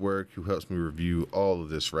CSPN network who helps me review all of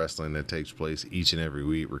this wrestling that takes place each and every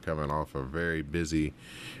week. We're coming off a very busy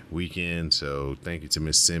weekend, so thank you to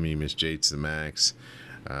Miss Simi, Miss Jade to the Max,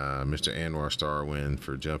 Mr. Anwar Starwin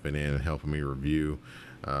for jumping in and helping me review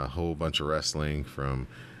a whole bunch of wrestling from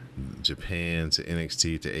Japan to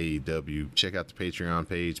NXT to AEW. Check out the Patreon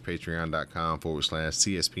page,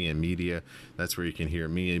 patreon.com/CSPN Media. That's where you can hear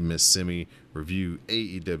me and Miss Simi review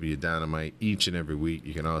AEW Dynamite each and every week.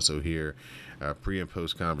 You can also hear pre and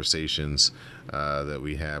post conversations that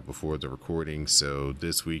we have before the recording. So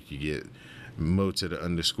this week you get Mo to the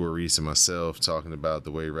 _Reese and myself talking about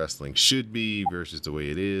the way wrestling should be versus the way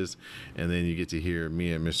it is, and then you get to hear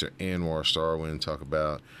me and Mr. Anwar Starwin talk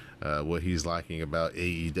about what he's liking about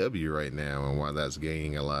AEW right now and why that's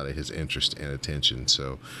gaining a lot of his interest and attention.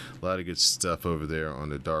 So a lot of good stuff over there on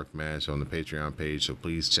the Dark Match on the Patreon page. So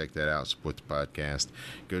please check that out. Support the podcast.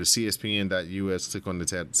 Go to cspn.us, click on the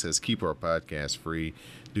tab that says keep our podcast free.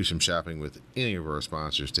 Do some shopping with any of our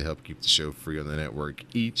sponsors to help keep the show free on the network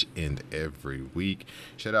each and every week.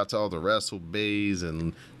 Shout out to all the Wrestle Bays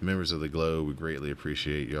and members of the Globe. We greatly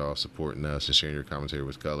appreciate y'all supporting us and sharing your commentary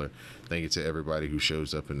with color. Thank you to everybody who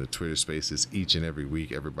shows up in the Twitter spaces each and every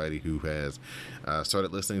week. Everybody who has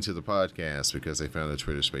started listening to the podcast because they found the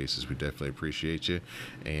Twitter spaces. We definitely appreciate you.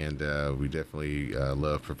 And we definitely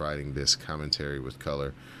love providing this commentary with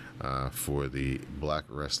color for the Black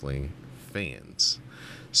wrestling fans.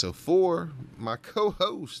 So for my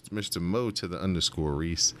co-host, Mr. Mo to the _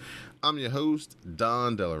 Reese, I'm your host,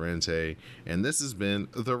 Don Delarente, and this has been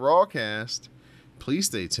the Rawcast. Please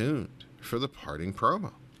stay tuned for the parting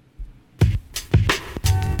promo.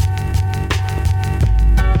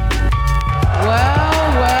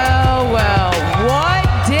 Well, what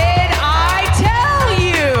did I tell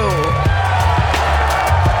you?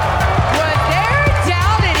 Was there a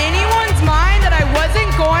doubt in anyone's mind that I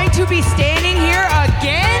wasn't going to be standing here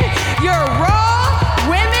again? Your Raw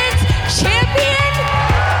Women's Champion?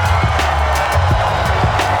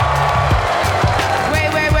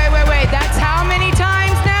 Wait, that's how many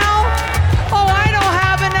times now? Oh, I don't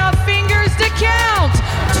have enough fingers to count.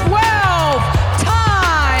 12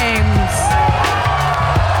 times.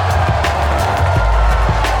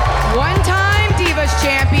 One time Divas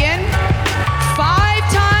Champion, 5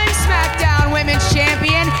 times SmackDown Women's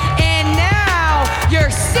Champion, and now your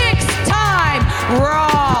 6-time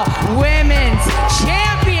Raw Women's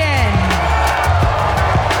Champion.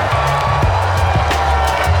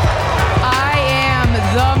 I am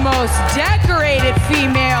the most decorated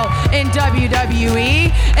female in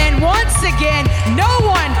WWE, and once again, no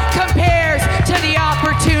one compares to the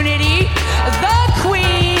opportunity. The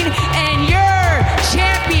Queen and your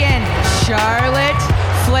champion, Charlotte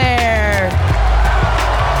Flair.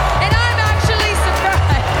 And I'm actually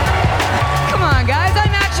surprised. Come on, guys.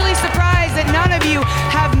 I'm actually surprised that none of you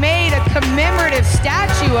have made a commemorative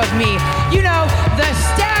statue of me. You know, the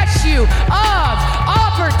Statue of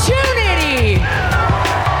Opportunity.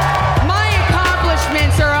 My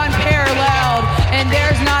accomplishments are unparalleled, and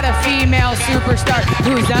there's not a female superstar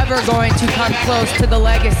who's ever going to come close to the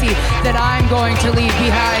legacy that I'm going to leave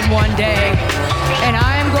behind one day. And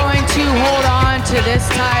I'm going to hold on to this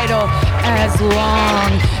title as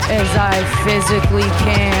long as I physically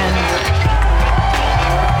can.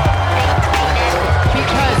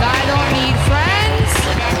 Because I don't need friends.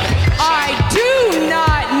 I do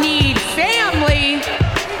not need family.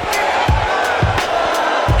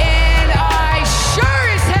 And I sure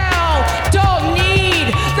as hell don't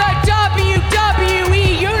need the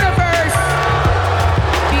WWE Universe.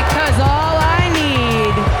 Because all I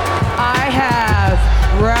need, I have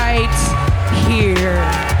right here.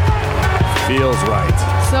 Feels right.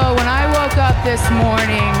 So when I woke up this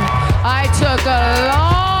morning, I took a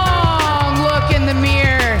long look in the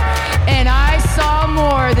mirror and I saw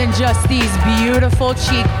more than just these beautiful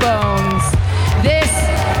cheekbones. This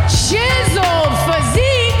chiseled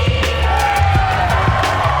physique.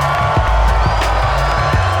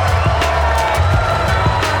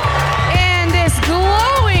 And this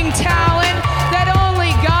glowing talent that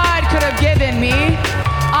only God could have given me.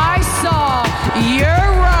 I saw your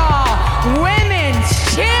Raw Women's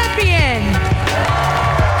Champion.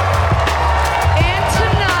 And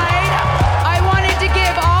tonight, I wanted to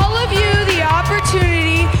give all of you the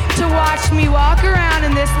opportunity to watch me walk around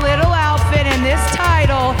in this little outfit and this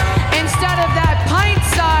title instead of that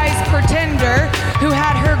pint-sized pretender who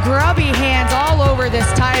had her grubby hands all over this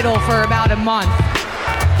title for about a month.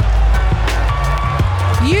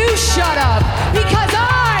 You shut up, because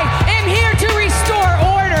I am here to restore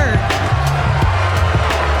order.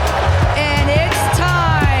 And it's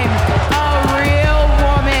time a real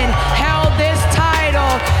woman held this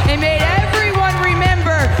title and made everyone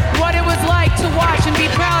remember what it was like to watch and be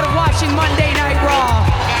proud of watching Monday Night Raw.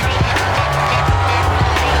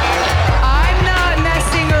 I'm not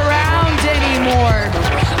messing around anymore.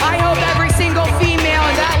 I hope every single female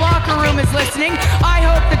in that locker room is listening. I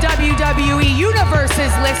hope the WWE Universe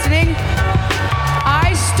is listening.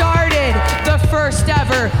 I started the first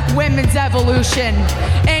ever Women's Evolution.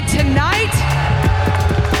 And tonight,